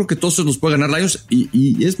yo creo que todos los puede ganar Lions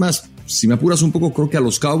y es más, si me apuras un poco, creo que a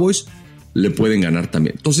los Cowboys le pueden ganar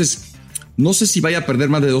también. Entonces, no sé si vaya a perder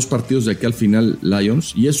más de 2 partidos de aquí al final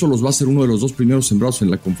Lions, y eso los va a hacer uno de los 2 primeros sembrados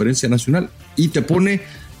en la Conferencia Nacional y te pone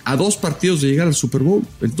a 2 partidos de llegar al Super Bowl.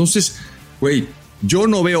 Entonces, güey, yo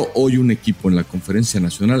no veo hoy un equipo en la Conferencia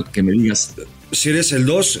Nacional que me digas... Si eres el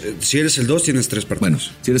 2, tienes 3 partidos. Bueno,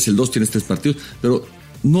 si eres el 2 tienes 3 partidos, pero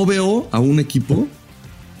no veo a un equipo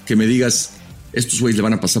que me digas, estos güeyes le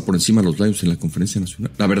van a pasar por encima a los Lions en la Conferencia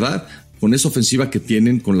Nacional. La verdad, con esa ofensiva que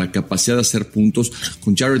tienen, con la capacidad de hacer puntos,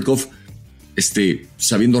 con Jared Goff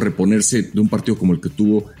sabiendo reponerse de un partido como el que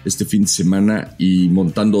tuvo este fin de semana y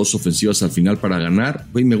montando 2 ofensivas al final para ganar.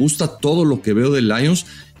 Güey, me gusta todo lo que veo de Lions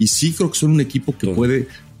y sí creo que son un equipo que puede,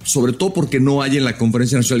 sobre todo porque no hay en la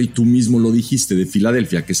Conferencia Nacional, y tú mismo lo dijiste, de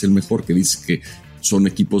Filadelfia, que es el mejor, que dice que son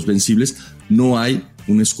equipos vencibles, no hay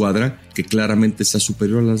una escuadra que claramente sea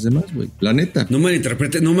superior a las demás, güey. La neta. No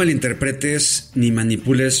malinterpretes ni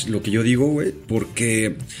manipules lo que yo digo, güey,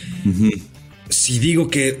 porque... Uh-huh. Si digo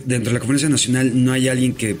que dentro de la Conferencia Nacional no hay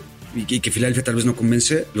alguien que Filadelfia tal vez no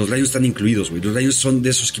convence, los Lions están incluidos, güey. Los Lions son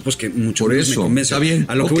de esos equipos que mucho menos me convencen. Está bien.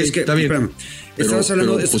 A lo que voy es que, está bien. Espérame, estabas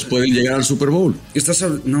hablando de... Pues pueden llegar al Super Bowl.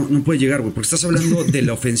 No puede llegar, güey, porque estás hablando de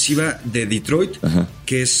la ofensiva de Detroit, ajá,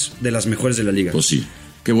 que es de las mejores de la liga. Pues sí.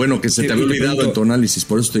 Qué bueno que se te había olvidado en tu análisis,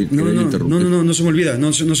 por eso te interrumpí. No se me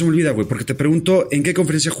olvida, güey, porque te pregunto en qué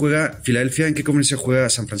conferencia juega Filadelfia, en qué conferencia juega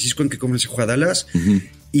San Francisco, en qué conferencia juega Dallas, uh-huh,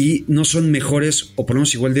 y no son mejores o por lo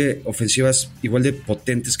menos igual de ofensivas, igual de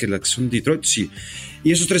potentes que las que son Detroit, sí.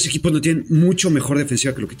 Y esos 3 equipos no tienen mucho mejor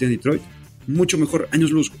defensiva que lo que tiene Detroit, mucho mejor,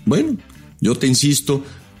 años luz. Bueno, yo te insisto,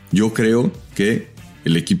 yo creo que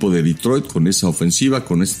el equipo de Detroit con esa ofensiva,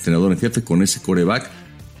 con ese entrenador en jefe, con ese quarterback,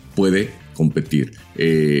 puede competir.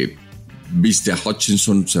 Viste a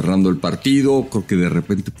Hutchinson cerrando el partido, creo que de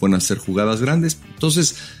repente pueden hacer jugadas grandes,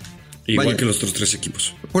 entonces igual que los otros 3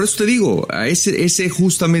 equipos. Por eso te digo, ese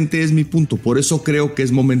justamente es mi punto, por eso creo que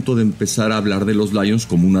es momento de empezar a hablar de los Lions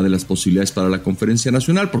como una de las posibilidades para la Conferencia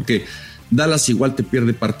Nacional, porque Dallas igual te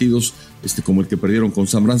pierde partidos como el que perdieron con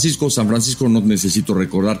San Francisco. San Francisco, no necesito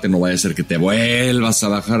recordarte, no vaya a ser que te vuelvas a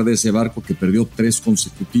bajar de ese barco, que perdió 3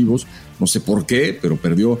 consecutivos, no sé por qué, pero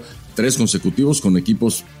perdió 3 consecutivos con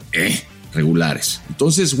equipos regulares.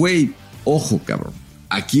 Entonces, güey, ojo, cabrón.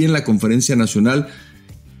 Aquí en la Conferencia Nacional,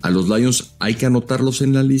 a los Lions hay que anotarlos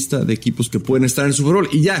en la lista de equipos que pueden estar en el Super Bowl.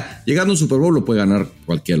 Y ya, llegando a un Super Bowl lo puede ganar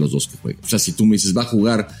cualquiera de los 2 que juegue. O sea, si tú me dices, va a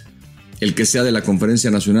jugar el que sea de la Conferencia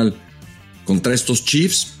Nacional contra estos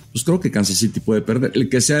Chiefs, pues creo que Kansas City puede perder. El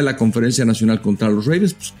que sea de la Conferencia Nacional contra los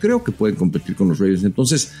Ravens, pues creo que pueden competir con los Ravens.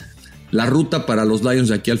 Entonces, la ruta para los Lions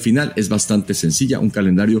de aquí al final es bastante sencilla, un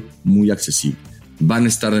calendario muy accesible. Van a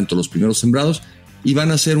estar dentro de los primeros sembrados y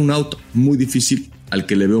van a hacer un out muy difícil al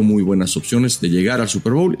que le veo muy buenas opciones de llegar al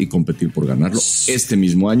Super Bowl y competir por ganarlo este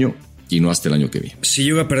mismo año y no hasta el año que viene. Si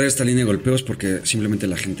yo voy a perder esta línea de golpeos porque simplemente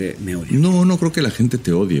la gente me odia. No creo que la gente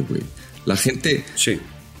te odie, güey. La gente... Sí.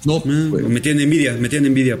 No, me tienen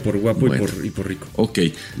envidia por guapo y por rico. Ok,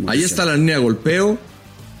 ahí está la línea de golpeo.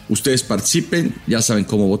 Ustedes participen, ya saben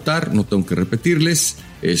cómo votar, no tengo que repetirles.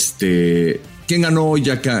 ¿Quién ganó hoy,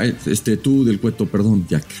 Yaka? Tú del Cueto, perdón,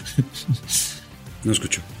 Yaka. No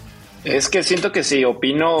escucho. Es que siento que si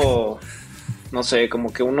opino, no sé,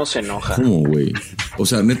 como que uno se enoja. ¿Cómo, güey? O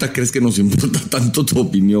sea, ¿neta crees que nos importa tanto tu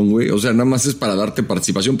opinión, güey? O sea, nada más es para darte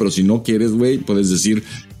participación, pero si no quieres, güey, puedes decir,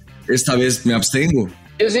 esta vez me abstengo.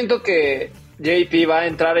 Yo siento que JP va a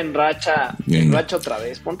entrar en racha otra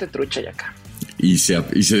vez. Ponte trucha, Yaka. Y se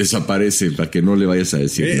desaparece para que no le vayas a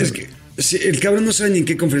decir nada. Es que el cabrón no sabe ni en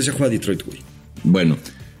qué conferencia juega Detroit, güey. Bueno,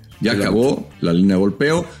 ya acabó la línea de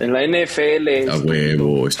golpeo. En la NFL. A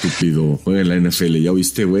huevo, estúpido. Juega en la NFL. ¿Ya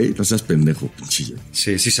oíste, güey? No seas pendejo, pinchillo.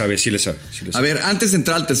 Sí le sabe. A ver, antes de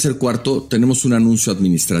entrar al tercer cuarto, tenemos un anuncio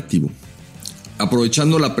administrativo.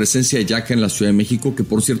 Aprovechando la presencia de Yaka en la Ciudad de México, que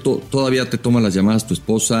por cierto, todavía te toman las llamadas tu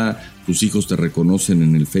esposa, tus hijos te reconocen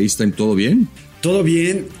en el FaceTime, ¿todo bien? Todo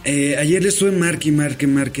bien. Ayer le estuve marque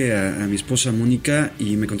a mi esposa Mónica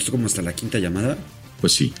y me contestó como hasta la quinta llamada.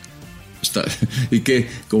 Pues sí. Está. Y que,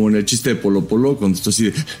 como en el chiste de Polo Polo, contestó así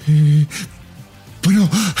de... Bueno,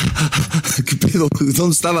 ¿qué pedo?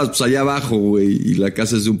 ¿Dónde estabas? Pues allá abajo, güey. Y la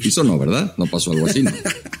casa es de un piso, ¿no? ¿Verdad? No pasó algo así, ¿no?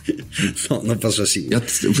 No pasó así. Ya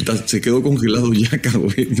se quedó congelado Yaka,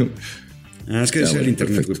 güey, ¿no? Es que decía el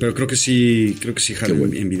internet, güey, pero creo que sí jalo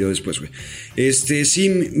bueno. En video después, güey. Sí,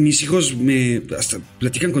 mis hijos hasta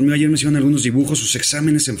platican conmigo. Ayer me hicieron algunos dibujos, sus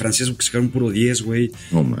exámenes en francés, que sacaron puro 10, güey.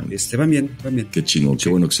 No, man. Van bien. Qué chingón, qué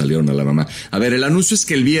bueno que salieron a la mamá. A ver, el anuncio es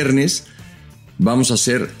que el viernes vamos a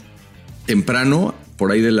hacer temprano,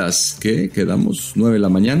 por ahí de las, ¿qué? ¿Quedamos? ¿9 de la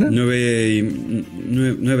mañana? 9.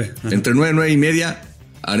 Entre 9 y 9 y media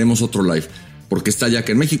haremos otro live. Porque está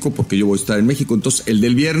Yaka en México, porque yo voy a estar en México. Entonces, el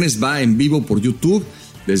del viernes va en vivo por YouTube.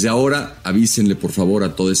 Desde ahora, avísenle, por favor,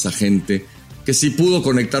 a toda esa gente que si pudo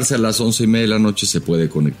conectarse a las 11:30 de la noche, se puede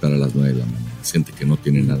conectar a las 9 de la mañana. Es gente que no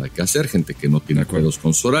tiene nada que hacer, gente que no tiene acuerdos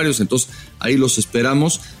con sus horarios. Entonces, ahí los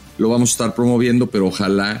esperamos. Lo vamos a estar promoviendo, pero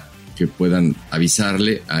ojalá que puedan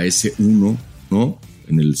avisarle a ese uno, ¿no?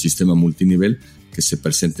 En el sistema multinivel, que se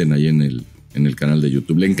presenten ahí en el canal de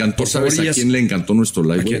YouTube. Le encantó, ¿sabes a quién le encantó nuestro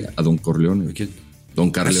live? A Don Corleone. ¿A quién? Don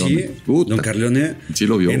Carleone. ¿Sí? Don Carleone. Sí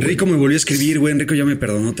lo vio. Enrico me volvió a escribir, güey. Enrico ya me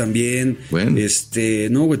perdonó también. Bueno.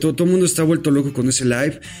 No, güey, todo el mundo está vuelto loco con ese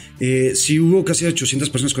live. Sí hubo casi 800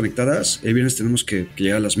 personas conectadas. El viernes tenemos que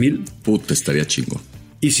llegar a las 1000. Puta, estaría chingo.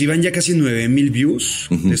 Y si van ya casi 9000 views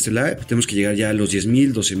de este live, tenemos que llegar ya a los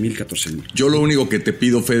 10,000, 12,000, 14,000. Yo lo único que te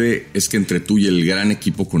pido, Fede, es que entre tú y el gran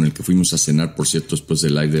equipo con el que fuimos a cenar, por cierto, después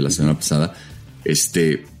del live de la semana pasada,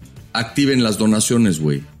 activen las donaciones,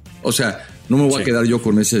 güey. O sea, no me voy a quedar yo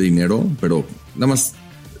con ese dinero, pero nada más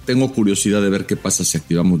tengo curiosidad de ver qué pasa si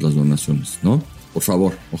activamos las donaciones, ¿no? Por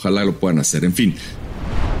favor, ojalá lo puedan hacer. En fin.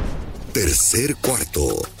 Tercer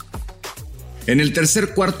cuarto. En el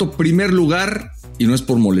tercer cuarto, primer lugar, y no es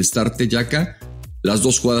por molestarte, Yaka, las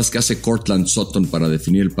dos jugadas que hace Courtland Sutton para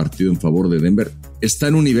definir el partido en favor de Denver. Está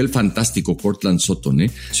en un nivel fantástico Courtland Sutton,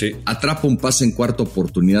 ¿eh? Sí. Atrapa un pase en cuarta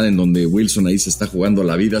oportunidad en donde Wilson ahí se está jugando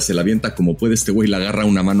la vida, se la avienta como puede, este güey la agarra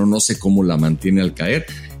una mano, no sé cómo la mantiene al caer,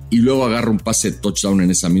 y luego agarra un pase de touchdown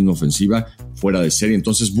en esa misma ofensiva, fuera de serie.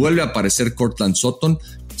 Entonces vuelve a aparecer Courtland Sutton,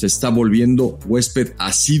 se está volviendo huésped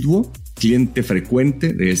asiduo, cliente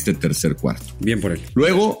frecuente de este tercer cuarto. Bien por él.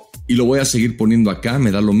 Luego, y lo voy a seguir poniendo acá,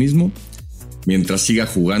 me da lo mismo, mientras siga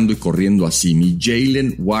jugando y corriendo así, mi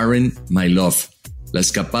Jalen Warren, my love. La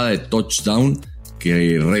escapada de touchdown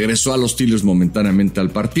que regresó a los Steelers momentáneamente al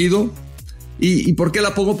partido. ¿Y por qué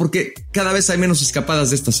la pongo? Porque cada vez hay menos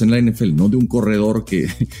escapadas de estas en la NFL, ¿no? De un corredor que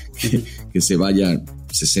se vaya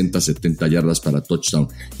 60, 70 yardas para touchdown.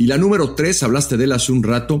 Y la número 3, hablaste de él hace un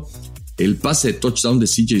rato, el pase de touchdown de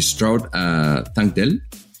CJ Stroud a Tank Dell,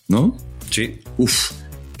 ¿no? Sí. Uf,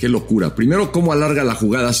 qué locura. Primero, cómo alarga la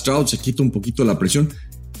jugada Stroud, se quita un poquito la presión.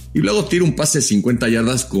 Y luego tira un pase de 50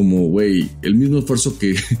 yardas como, güey, el mismo esfuerzo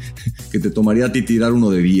que te tomaría a ti tirar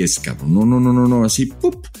uno de 10, cabrón. No, así,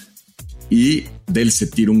 ¡pup! Y Dell se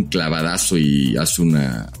tira un clavadazo y hace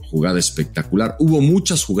una jugada espectacular. Hubo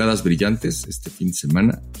muchas jugadas brillantes este fin de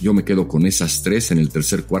semana. Yo me quedo con esas 3 en el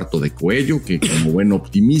tercer cuarto de Coello, que como buen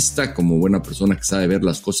optimista, como buena persona que sabe ver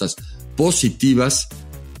las cosas positivas,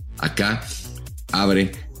 acá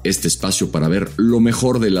abre este espacio para ver lo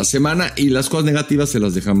mejor de la semana, y las cosas negativas se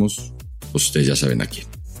las dejamos, pues ustedes ya saben a quién.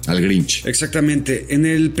 Al Grinch. Exactamente. En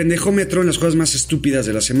el pendejómetro, en las cosas más estúpidas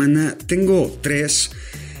de la semana, tengo 3.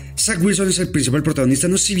 Zach Wilson es el principal protagonista.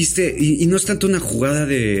 No sé si viste, y no es tanto una jugada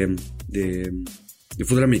de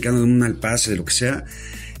fútbol americano, de un mal pase, de lo que sea.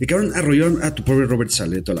 El cabrón arrolló a tu pobre Robert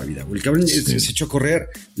Saleh de toda la vida, güey. El cabrón se echó a correr,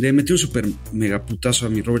 le metió un súper mega putazo a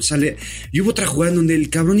mi Robert Saleh. Y hubo otra jugada en donde el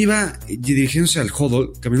cabrón iba dirigiéndose al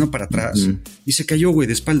huddle, caminando para atrás, y se cayó, güey,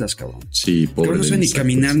 de espaldas, cabrón. Sí, pobre. El cabrón no sabe ni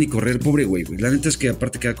caminar ni correr, pobre güey. La neta es que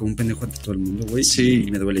aparte queda como un pendejo ante todo el mundo, güey. Sí.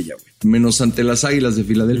 Y me duele ya, güey. Menos ante las Águilas de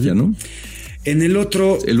Filadelfia, ¿no? En el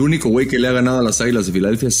otro... El único güey que le ha ganado a las Águilas de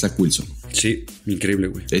Filadelfia es Zach Wilson. Sí, increíble,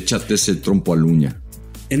 güey. Échate ese trompo a uña.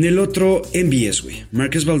 En el otro, MVS, güey.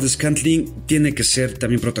 Marquez Valdes-Scantling tiene que ser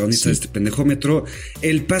también protagonista de este pendejómetro.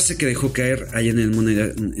 El pase que dejó caer allá en el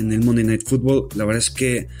Monday Night Football, la verdad es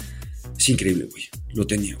que es increíble, güey. Lo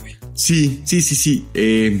tenía, güey. Sí.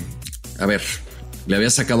 A ver, le había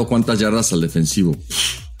sacado cuántas yardas al defensivo.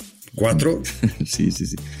 4. Sí.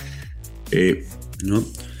 ¿No?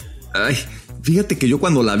 Ay, fíjate que yo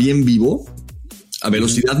cuando la vi en vivo, a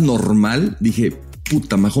velocidad normal, dije...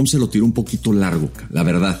 Puta, Mahomes se lo tiró un poquito largo, la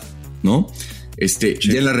verdad, ¿no?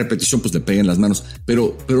 Ya en la repetición pues le pegan las manos,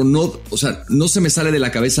 pero no, o sea, no se me sale de la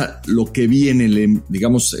cabeza lo que vi en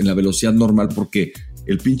la velocidad normal, porque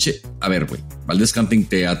el pinche, a ver, güey, Valdes-Scantling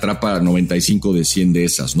te atrapa 95 de 100 de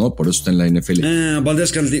esas, ¿no? Por eso está en la NFL.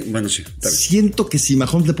 Valdes-Scantling, bueno, sí. Siento que si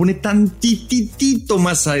Mahomes le pone tantitito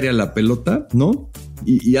más aire a la pelota, ¿no?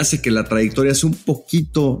 Y hace que la trayectoria sea un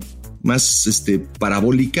poquito más,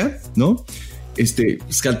 parabólica, ¿no?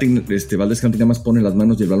 Valdes-Scantling nada más pone las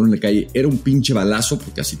manos y el balón le cae. Era un pinche balazo,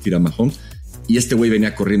 porque así tira Mahomes. Y este güey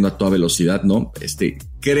venía corriendo a toda velocidad, ¿no?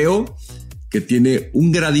 Creo que tiene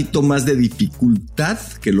un gradito más de dificultad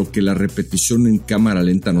que lo que la repetición en cámara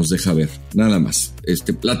lenta nos deja ver. Nada más.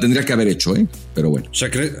 La tendría que haber hecho, ¿eh? Pero bueno. O sea,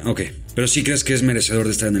 ok. Pero sí crees que es merecedor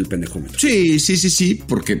de estar en el pendejómetro. Sí,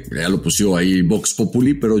 porque ya lo puso ahí Vox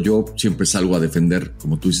Populi, pero yo siempre salgo a defender,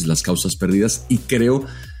 como tú dices, las causas perdidas, y creo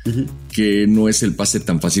que no es el pase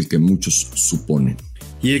tan fácil que muchos suponen.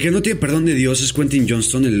 Y el que no tiene perdón de Dios es Quentin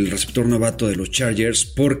Johnston, el receptor novato de los Chargers,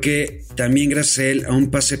 porque también gracias a él, a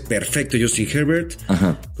un pase perfecto Justin Herbert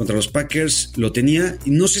contra los Packers, lo tenía,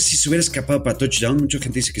 y no sé si se hubiera escapado para touchdown, mucha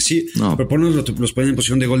gente dice que sí, pero por lo menos los ponen en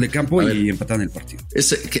posición de gol de campo y empataban el partido.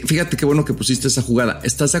 Fíjate qué bueno que pusiste esa jugada.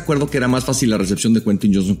 ¿Estás de acuerdo que era más fácil la recepción de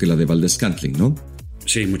Quentin Johnston que la de Valdes-Scantling, no?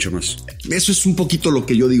 Sí, mucho más. Eso es un poquito lo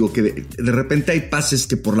que yo digo, que de repente hay pases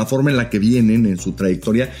que por la forma en la que vienen en su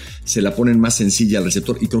trayectoria se la ponen más sencilla al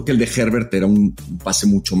receptor, y creo que el de Herbert era un pase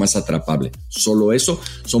mucho más atrapable. Solo eso,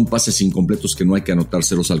 son pases incompletos que no hay que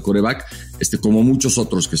anotárselos al quarterback, como muchos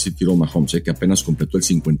otros que sí tiró Mahomes, que apenas completó el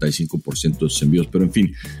 55% de sus envíos. Pero en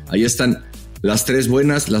fin, ahí están las 3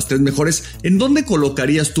 buenas, las 3 mejores. ¿En dónde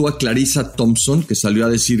colocarías tú a Clarissa Thompson, que salió a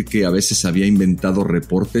decir que a veces había inventado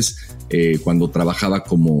reportes cuando trabajaba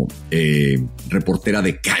como reportera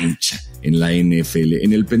de cancha en la NFL?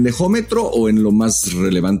 ¿En el pendejómetro o en lo más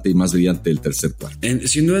relevante y más brillante del tercer cuarto?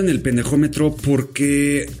 Sin duda en el pendejómetro,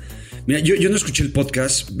 porque mira, yo no escuché el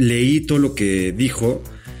podcast, leí todo lo que dijo.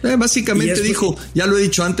 Básicamente dijo, ya lo he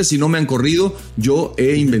dicho antes y no me han corrido, yo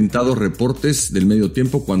he inventado reportes del medio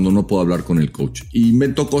tiempo cuando no puedo hablar con el coach.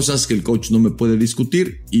 Invento cosas que el coach no me puede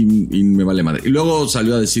discutir y me vale madre. Y luego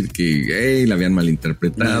salió a decir que la habían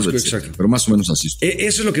malinterpretado, exacto. Pero más o menos así.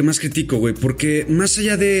 Eso es lo que más critico, güey, porque más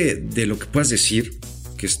allá de lo que puedas decir,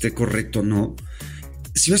 que esté correcto o no,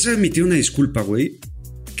 si vas a emitir una disculpa, güey,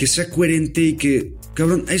 que sea coherente y que...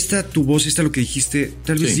 Cabrón, ahí está tu voz, ahí está lo que dijiste.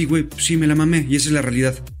 Tal vez sí, güey, sí, me la mamé. Y esa es la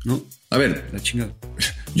realidad, ¿no? A ver, la chingada.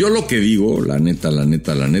 Yo lo que digo, la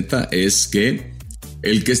neta, es que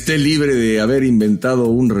el que esté libre de haber inventado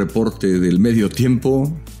un reporte del medio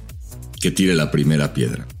tiempo, que tire la primera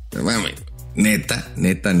piedra. Bueno, neta,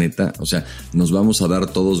 o sea, nos vamos a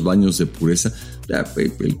dar todos baños de pureza.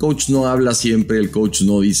 El coach no habla siempre, el coach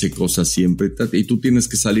no dice cosas siempre, y tú tienes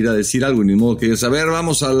que salir a decir algo, ni modo que digas, a ver,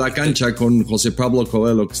 vamos a la cancha con José Pablo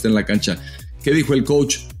Coelho, que está en la cancha. ¿Qué dijo el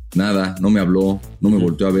coach? Nada, no me habló, no me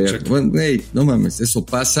volteó a ver. Bueno, no mames, eso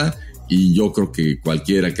pasa, y yo creo que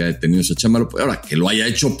cualquiera que haya tenido esa chamba, ahora que lo haya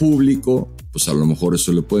hecho público, pues a lo mejor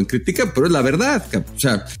eso le pueden criticar, pero es la verdad, o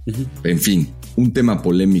sea, en fin. Un tema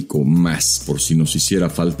polémico más, por si nos hiciera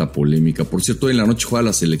falta polémica. Por cierto, hoy en la noche juega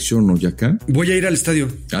la selección, ¿no, Yaka? Voy a ir al estadio.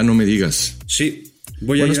 No me digas. Sí,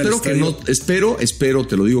 voy a ir al estadio. Espero,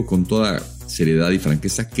 te lo digo con toda seriedad y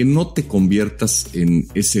franqueza, que no te conviertas en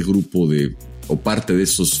ese grupo o parte de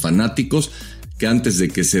esos fanáticos que antes de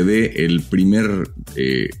que se dé el primer,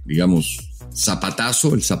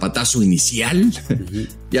 el zapatazo inicial,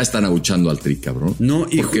 ya están abuchando al Tri, cabrón. No,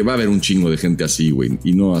 porque va a haber un chingo de gente así, güey,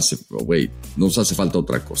 y nos hace falta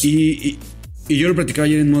otra cosa. Y yo lo platicaba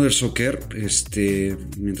ayer en Mother Soccer,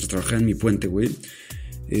 mientras trabajaba en mi puente, güey,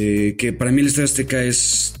 que para mí el Estadio Azteca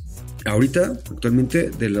es ahorita, actualmente,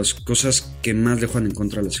 de las cosas que más le juegan en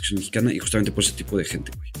contra a la selección mexicana, y justamente por ese tipo de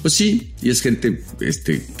gente, güey. Pues sí, y es gente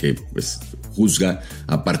que pues juzga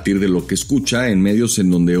a partir de lo que escucha en medios en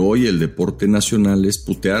donde hoy el deporte nacional es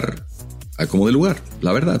putear a como de lugar,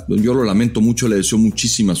 la verdad. Yo lo lamento mucho, le deseo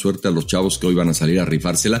muchísima suerte a los chavos que hoy van a salir a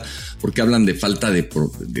rifársela, porque hablan de falta de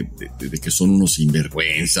que son unos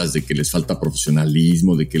sinvergüenzas, de que les falta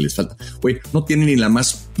profesionalismo, de que les falta... Güey, no tienen ni la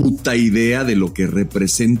más puta idea de lo que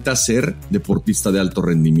representa ser deportista de alto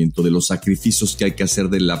rendimiento, de los sacrificios que hay que hacer,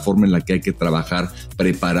 de la forma en la que hay que trabajar,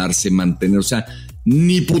 prepararse, mantener, o sea,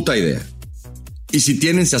 ni puta idea. Y si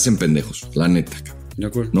tienen, se hacen pendejos, la neta, de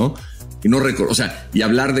acuerdo, ¿no? Y no recuerdo, o sea, y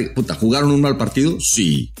hablar de, ¿jugaron un mal partido?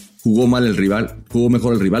 Sí. ¿Jugó mal el rival? ¿Jugó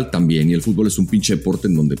mejor el rival? También. Y el fútbol es un pinche deporte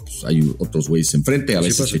en donde pues, hay otros güeyes enfrente, a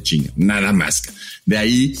veces se chingan. Nada más. De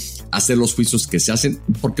ahí hacer los juicios que se hacen,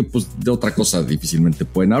 porque pues de otra cosa difícilmente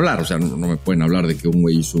pueden hablar. O sea, no me pueden hablar de que un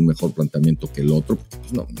güey hizo un mejor planteamiento que el otro, porque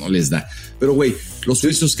pues, no les da. Pero güey, los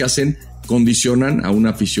juicios que hacen condicionan a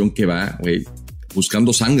una afición que va, güey,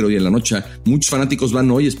 buscando sangre hoy en la noche. Muchos fanáticos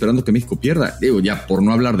van hoy esperando que México pierda. Digo, ya por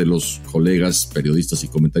no hablar de los colegas periodistas y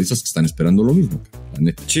comentaristas que están esperando lo mismo, la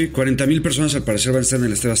neta. Sí, 40,000 personas al parecer van a estar en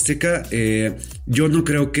el Estadio Azteca. Yo no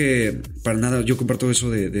creo que para nada, yo comparto eso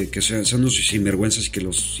de que sean unos sinvergüenzas y que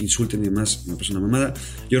los insulten y demás, me parece una mamada.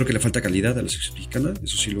 Yo creo que le falta calidad a la selección mexicana,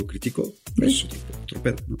 eso sí lo critico, pero eso es otro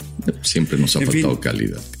pedo, ¿no? Siempre nos ha faltado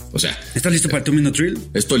calidad. O sea, ¿estás listo para tu Minute Drill?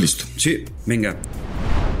 Estoy listo. Sí, venga.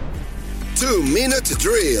 2-Minute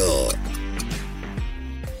Drill.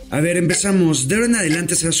 A ver, empezamos. ¿De ahora en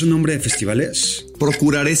adelante serás un hombre de festivales?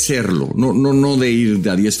 Procuraré serlo. No de ir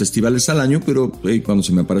a 10 festivales al año, pero cuando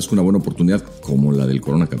se me aparezca una buena oportunidad, como la del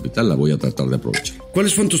Corona Capital, la voy a tratar de aprovechar.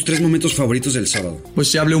 ¿Cuáles fueron tus 3 momentos favoritos del sábado?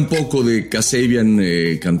 Pues ya hablé un poco de Kasabian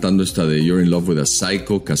cantando esta de You're in Love with a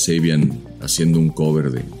Psycho, Kasabian haciendo un cover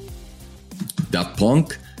de Daft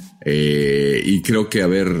Punk. Y creo que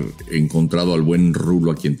haber encontrado al buen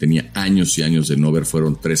Rulo, a quien tenía años y años de no ver,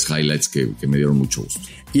 fueron 3 highlights que me dieron mucho gusto.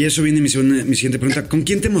 Y eso viene mi siguiente pregunta. ¿Con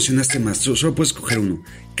quién te emocionaste más? Solo puedes escoger uno.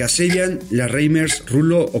 ¿Kasabian, la Reimers,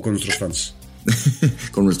 Rulo o con nuestros fans?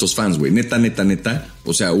 Con nuestros fans, güey. Neta.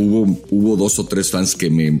 O sea, hubo 2 o 3 fans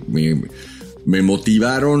que me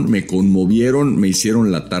motivaron, me conmovieron, me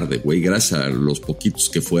hicieron la tarde, güey. Gracias a los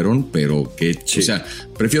poquitos que fueron, pero que, sí. O sea,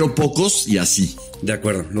 prefiero pocos y así. De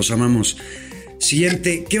acuerdo, los amamos.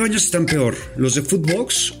 Siguiente, ¿qué baños están peor? ¿Los de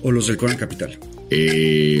Footbox o los del Corona Capital?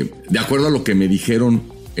 De acuerdo a lo que me dijeron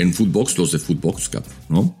en Footbox, los de Footbox, cabrón,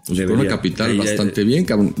 ¿no? Los de Corona Capital, bastante bien,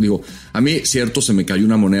 cabrón. Digo, a mí, cierto, se me cayó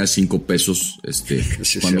una moneda de 5 pesos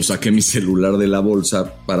sí, cuando saqué mi celular de la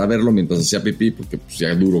bolsa para verlo mientras hacía pipí, porque pues,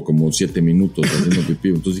 ya duro como 7 minutos haciendo pipí.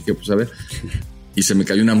 Entonces dije, pues a ver. Y se me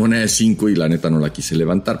cayó una moneda de 5 y la neta no la quise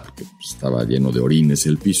levantar porque pues, estaba lleno de orines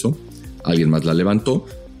el piso. Alguien más la levantó,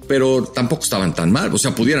 pero tampoco estaban tan mal. O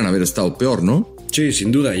sea, pudieran haber estado peor, ¿no? Sí,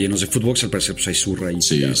 sin duda. Y en los de Footbox al parecer pues hay zurra y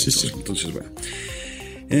sí. Entonces, bueno.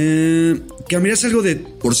 ¿Cambiarías algo de...?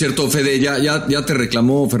 Por cierto, Fede, ya te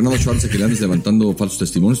reclamó Fernando Schwartz que le andes levantando falsos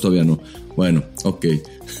testimonios, todavía no. Bueno, ok,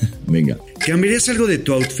 venga. ¿Cambiarías algo de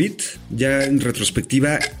tu outfit? Ya en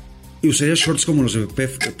retrospectiva, ¿usarías shorts como los de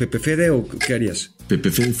Pepe Fede o qué harías?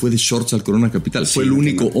 Pepe Fede fue de shorts al Corona Capital. Sí, fue el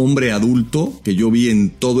único hombre adulto que yo vi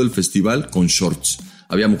en todo el festival con shorts.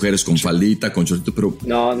 Había mujeres con faldita, con shortito, pero...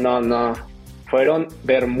 No. Fueron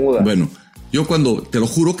bermudas. Bueno, yo te lo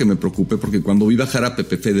juro que me preocupé porque cuando vi bajar a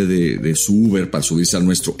Pepe Fede de su Uber para subirse al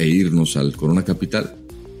nuestro e irnos al Corona Capital...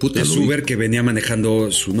 De su Uber que venía manejando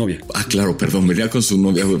su novia. Ah, claro, perdón, venía con su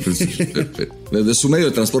novia. De su medio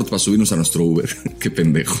de transporte para subirnos a nuestro Uber. Qué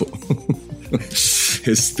pendejo. Pues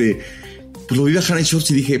lo vi bajar en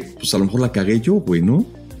shorts y dije, pues a lo mejor la cagué yo, güey, ¿no?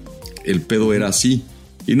 El pedo era así.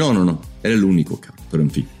 Y no, era el único, cabrón. Pero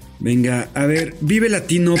en fin. Venga, a ver, Vive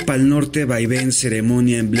Latino, Pal Norte, Vaivén,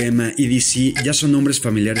 Ceremonia, Emblema, EDC, ¿ya son nombres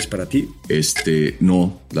familiares para ti?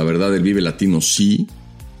 No, la verdad el Vive Latino sí,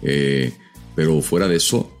 pero fuera de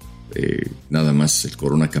eso, nada más el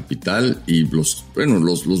Corona Capital y los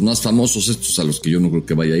más famosos estos a los que yo no creo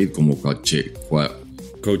que vaya a ir, como Coachella,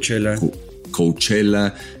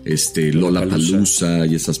 Lollapalooza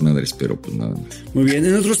y esas madres, pero pues nada más. Muy bien,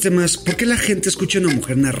 en otros temas, ¿por qué la gente escucha a una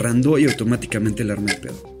mujer narrando y automáticamente le arma el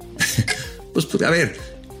pedo? Pues a ver,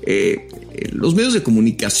 los medios de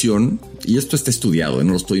comunicación, y esto está estudiado,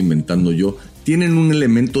 no lo estoy inventando yo, tienen un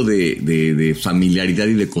elemento de familiaridad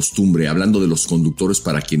y de costumbre, hablando de los conductores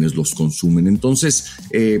para quienes los consumen. Entonces,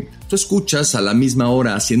 tú escuchas a la misma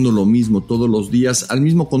hora, haciendo lo mismo todos los días, al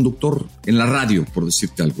mismo conductor en la radio, por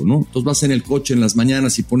decirte algo, ¿no? Entonces vas en el coche en las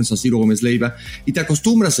mañanas y pones a Ciro Gómez Leiva y te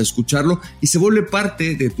acostumbras a escucharlo y se vuelve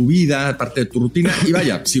parte de tu vida, parte de tu rutina. Y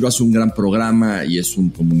vaya, Ciro hace un gran programa y es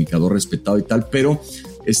un comunicador respetado y tal, pero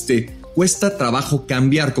cuesta trabajo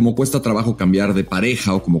cambiar, como cuesta trabajo cambiar de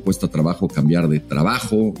pareja o como cuesta trabajo cambiar de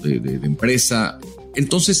trabajo, de empresa.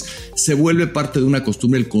 Entonces se vuelve parte de una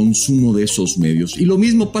costumbre el consumo de esos medios. Y lo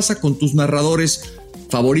mismo pasa con tus narradores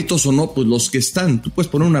favoritos o no, pues los que están. Tú puedes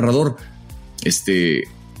poner un narrador,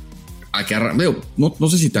 no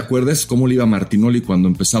sé si te acuerdas cómo le iba a Martinoli cuando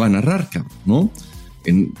empezaba a narrar, cabrón, ¿no?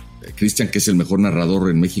 Cristian, que es el mejor narrador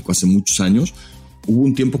en México hace muchos años, hubo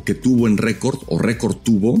un tiempo que tuvo en Récord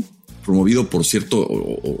tuvo, promovido por cierto,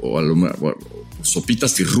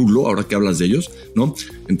 Sopitas y Rulo, ahora que hablas de ellos, ¿no?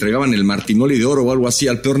 Entregaban el Martinoli de oro o algo así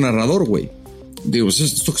al peor narrador, güey. Digo,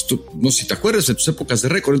 esto, no sé si te acuerdas de tus épocas de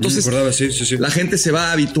Récord. Entonces, sí. La gente se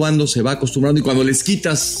va habituando, se va acostumbrando y cuando les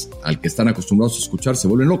quitas al que están acostumbrados a escuchar, se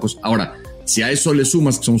vuelven locos. Ahora, si a eso le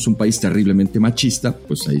sumas que somos un país terriblemente machista,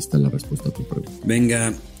 pues ahí está la respuesta a tu pregunta.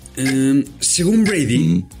 Venga, según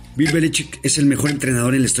Brady, Bill Belichick es el mejor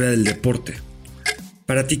entrenador en la historia del deporte.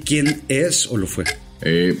 ¿Para ti quién es o lo fue?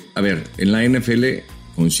 A ver, en la NFL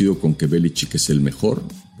coincido con que Belichick es el mejor,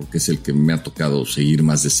 porque es el que me ha tocado seguir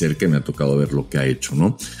más de cerca y me ha tocado ver lo que ha hecho,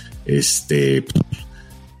 ¿no?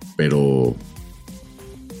 Pero,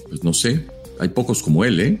 pues no sé, hay pocos como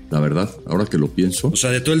él, la verdad, ahora que lo pienso. O sea,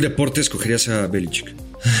 de todo el deporte escogerías a Belichick.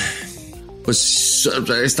 Pues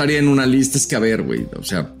estaría en una lista, es que a ver, güey, o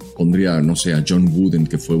sea, pondría, no sé, a John Wooden,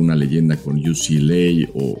 que fue una leyenda con UCLA,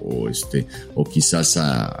 o quizás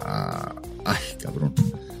ay, cabrón,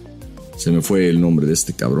 se me fue el nombre de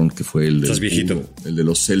este cabrón que fue el Estás viejito. El de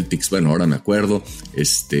los Celtics, bueno, ahora me acuerdo,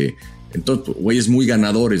 entonces, güeyes muy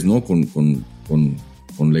ganadores, ¿no? Con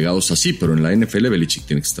legados así, pero en la NFL Belichick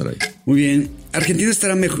tiene que estar ahí. Muy bien, Argentina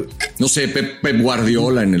estará mejor. No sé, Pep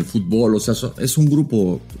Guardiola en el fútbol, o sea, es un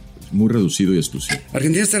grupo muy reducido y exclusivo.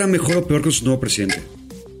 ¿Argentina estará mejor o peor con su nuevo presidente?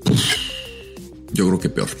 Yo creo que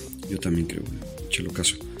peor. Yo también creo, chelo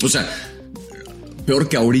caso. O sea, peor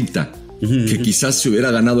que ahorita. Que quizás si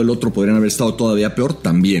hubiera ganado el otro podrían haber estado todavía peor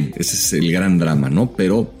también. Ese es el gran drama, ¿no?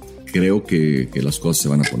 Pero creo que las cosas se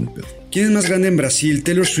van a poner peor. ¿Quién es más grande en Brasil,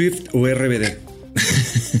 Taylor Swift o RBD?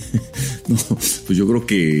 No, pues yo creo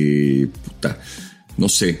que... no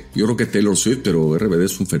sé, yo creo que Taylor Swift, pero RBD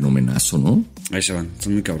es un fenomenazo, ¿no? Ahí se van,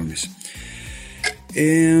 son muy cabrones.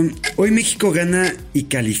 Hoy México gana y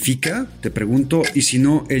califica, te pregunto, y si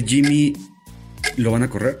no, el Jimmy lo van a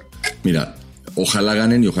correr. Mira, ojalá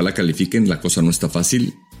ganen y ojalá califiquen, la cosa no está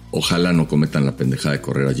fácil. Ojalá no cometan la pendejada de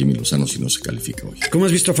correr a Jimmy Lozano si no se califica hoy. ¿Cómo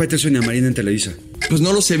has visto a Faitelson y a Marina en Televisa? Pues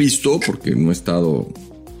no los he visto porque no he estado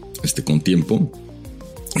con tiempo.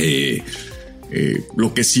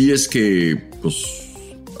 Lo que sí es que, pues,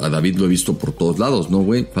 a David lo he visto por todos lados, ¿no,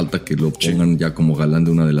 güey? Falta que lo pongan ya como galán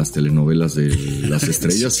de una de las telenovelas de las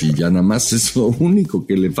estrellas y ya nada más es lo único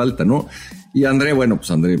que le falta, ¿no? Y André, bueno,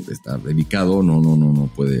 pues André está dedicado,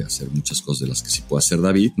 no puede hacer muchas cosas de las que sí puede hacer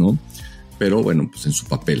David, ¿no? Pero bueno, pues en su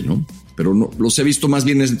papel, ¿no? Pero no, los he visto más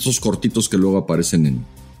bien en esos cortitos que luego aparecen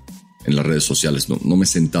en las redes sociales. No me he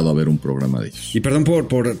sentado a ver un programa de ellos. Y perdón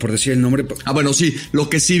por decir el nombre. Bueno, sí, lo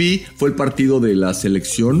que sí vi fue el partido de la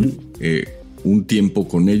selección, un tiempo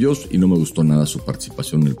con ellos y no me gustó nada su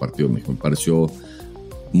participación en el partido de México. Me pareció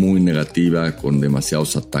muy negativa, con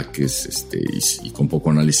demasiados ataques y con poco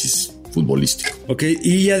análisis futbolístico. Ok,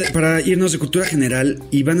 y ya para irnos de cultura general,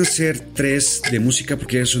 y van a ser 3 de música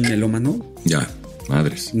porque eres un melómano. Ya,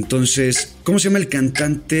 madres. Entonces, ¿cómo se llama el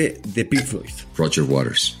cantante de Pink Floyd? Roger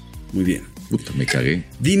Waters. Muy bien. Puta, me cagué.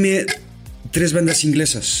 Dime 3 bandas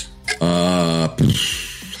inglesas.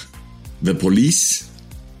 The Police,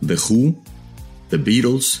 The Who, The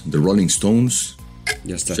Beatles, The Rolling Stones.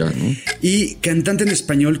 Ya está. Ya, ¿no? Y cantante en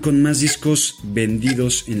español con más discos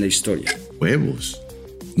vendidos en la historia. Huevos.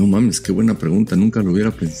 No mames, qué buena pregunta. Nunca lo hubiera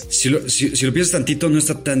pensado. Si lo piensas tantito, no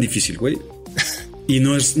está tan difícil, güey. Y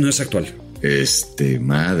no es actual.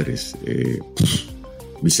 Madres.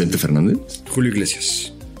 Vicente Fernández. Julio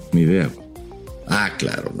Iglesias. Ni idea. Ah,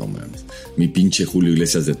 claro, no mames. Mi pinche Julio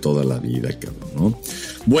Iglesias de toda la vida, cabrón, ¿no?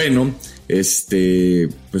 Bueno,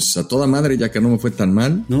 pues a toda madre, ya que no me fue tan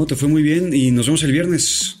mal. No, te fue muy bien y nos vemos el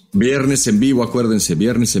viernes. Viernes en vivo, acuérdense,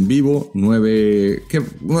 viernes en vivo, 9, ¿qué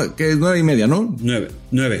 9:30, ¿no? 9.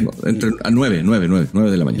 No, 9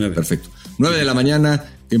 de la mañana, 9. Perfecto. 9 de la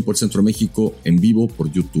mañana, tiempo del Centro de México, en vivo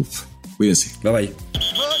por YouTube. Cuídense. Bye bye.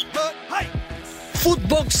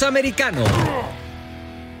 Footbox Americano.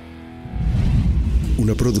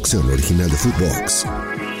 Una producción original de Footbox.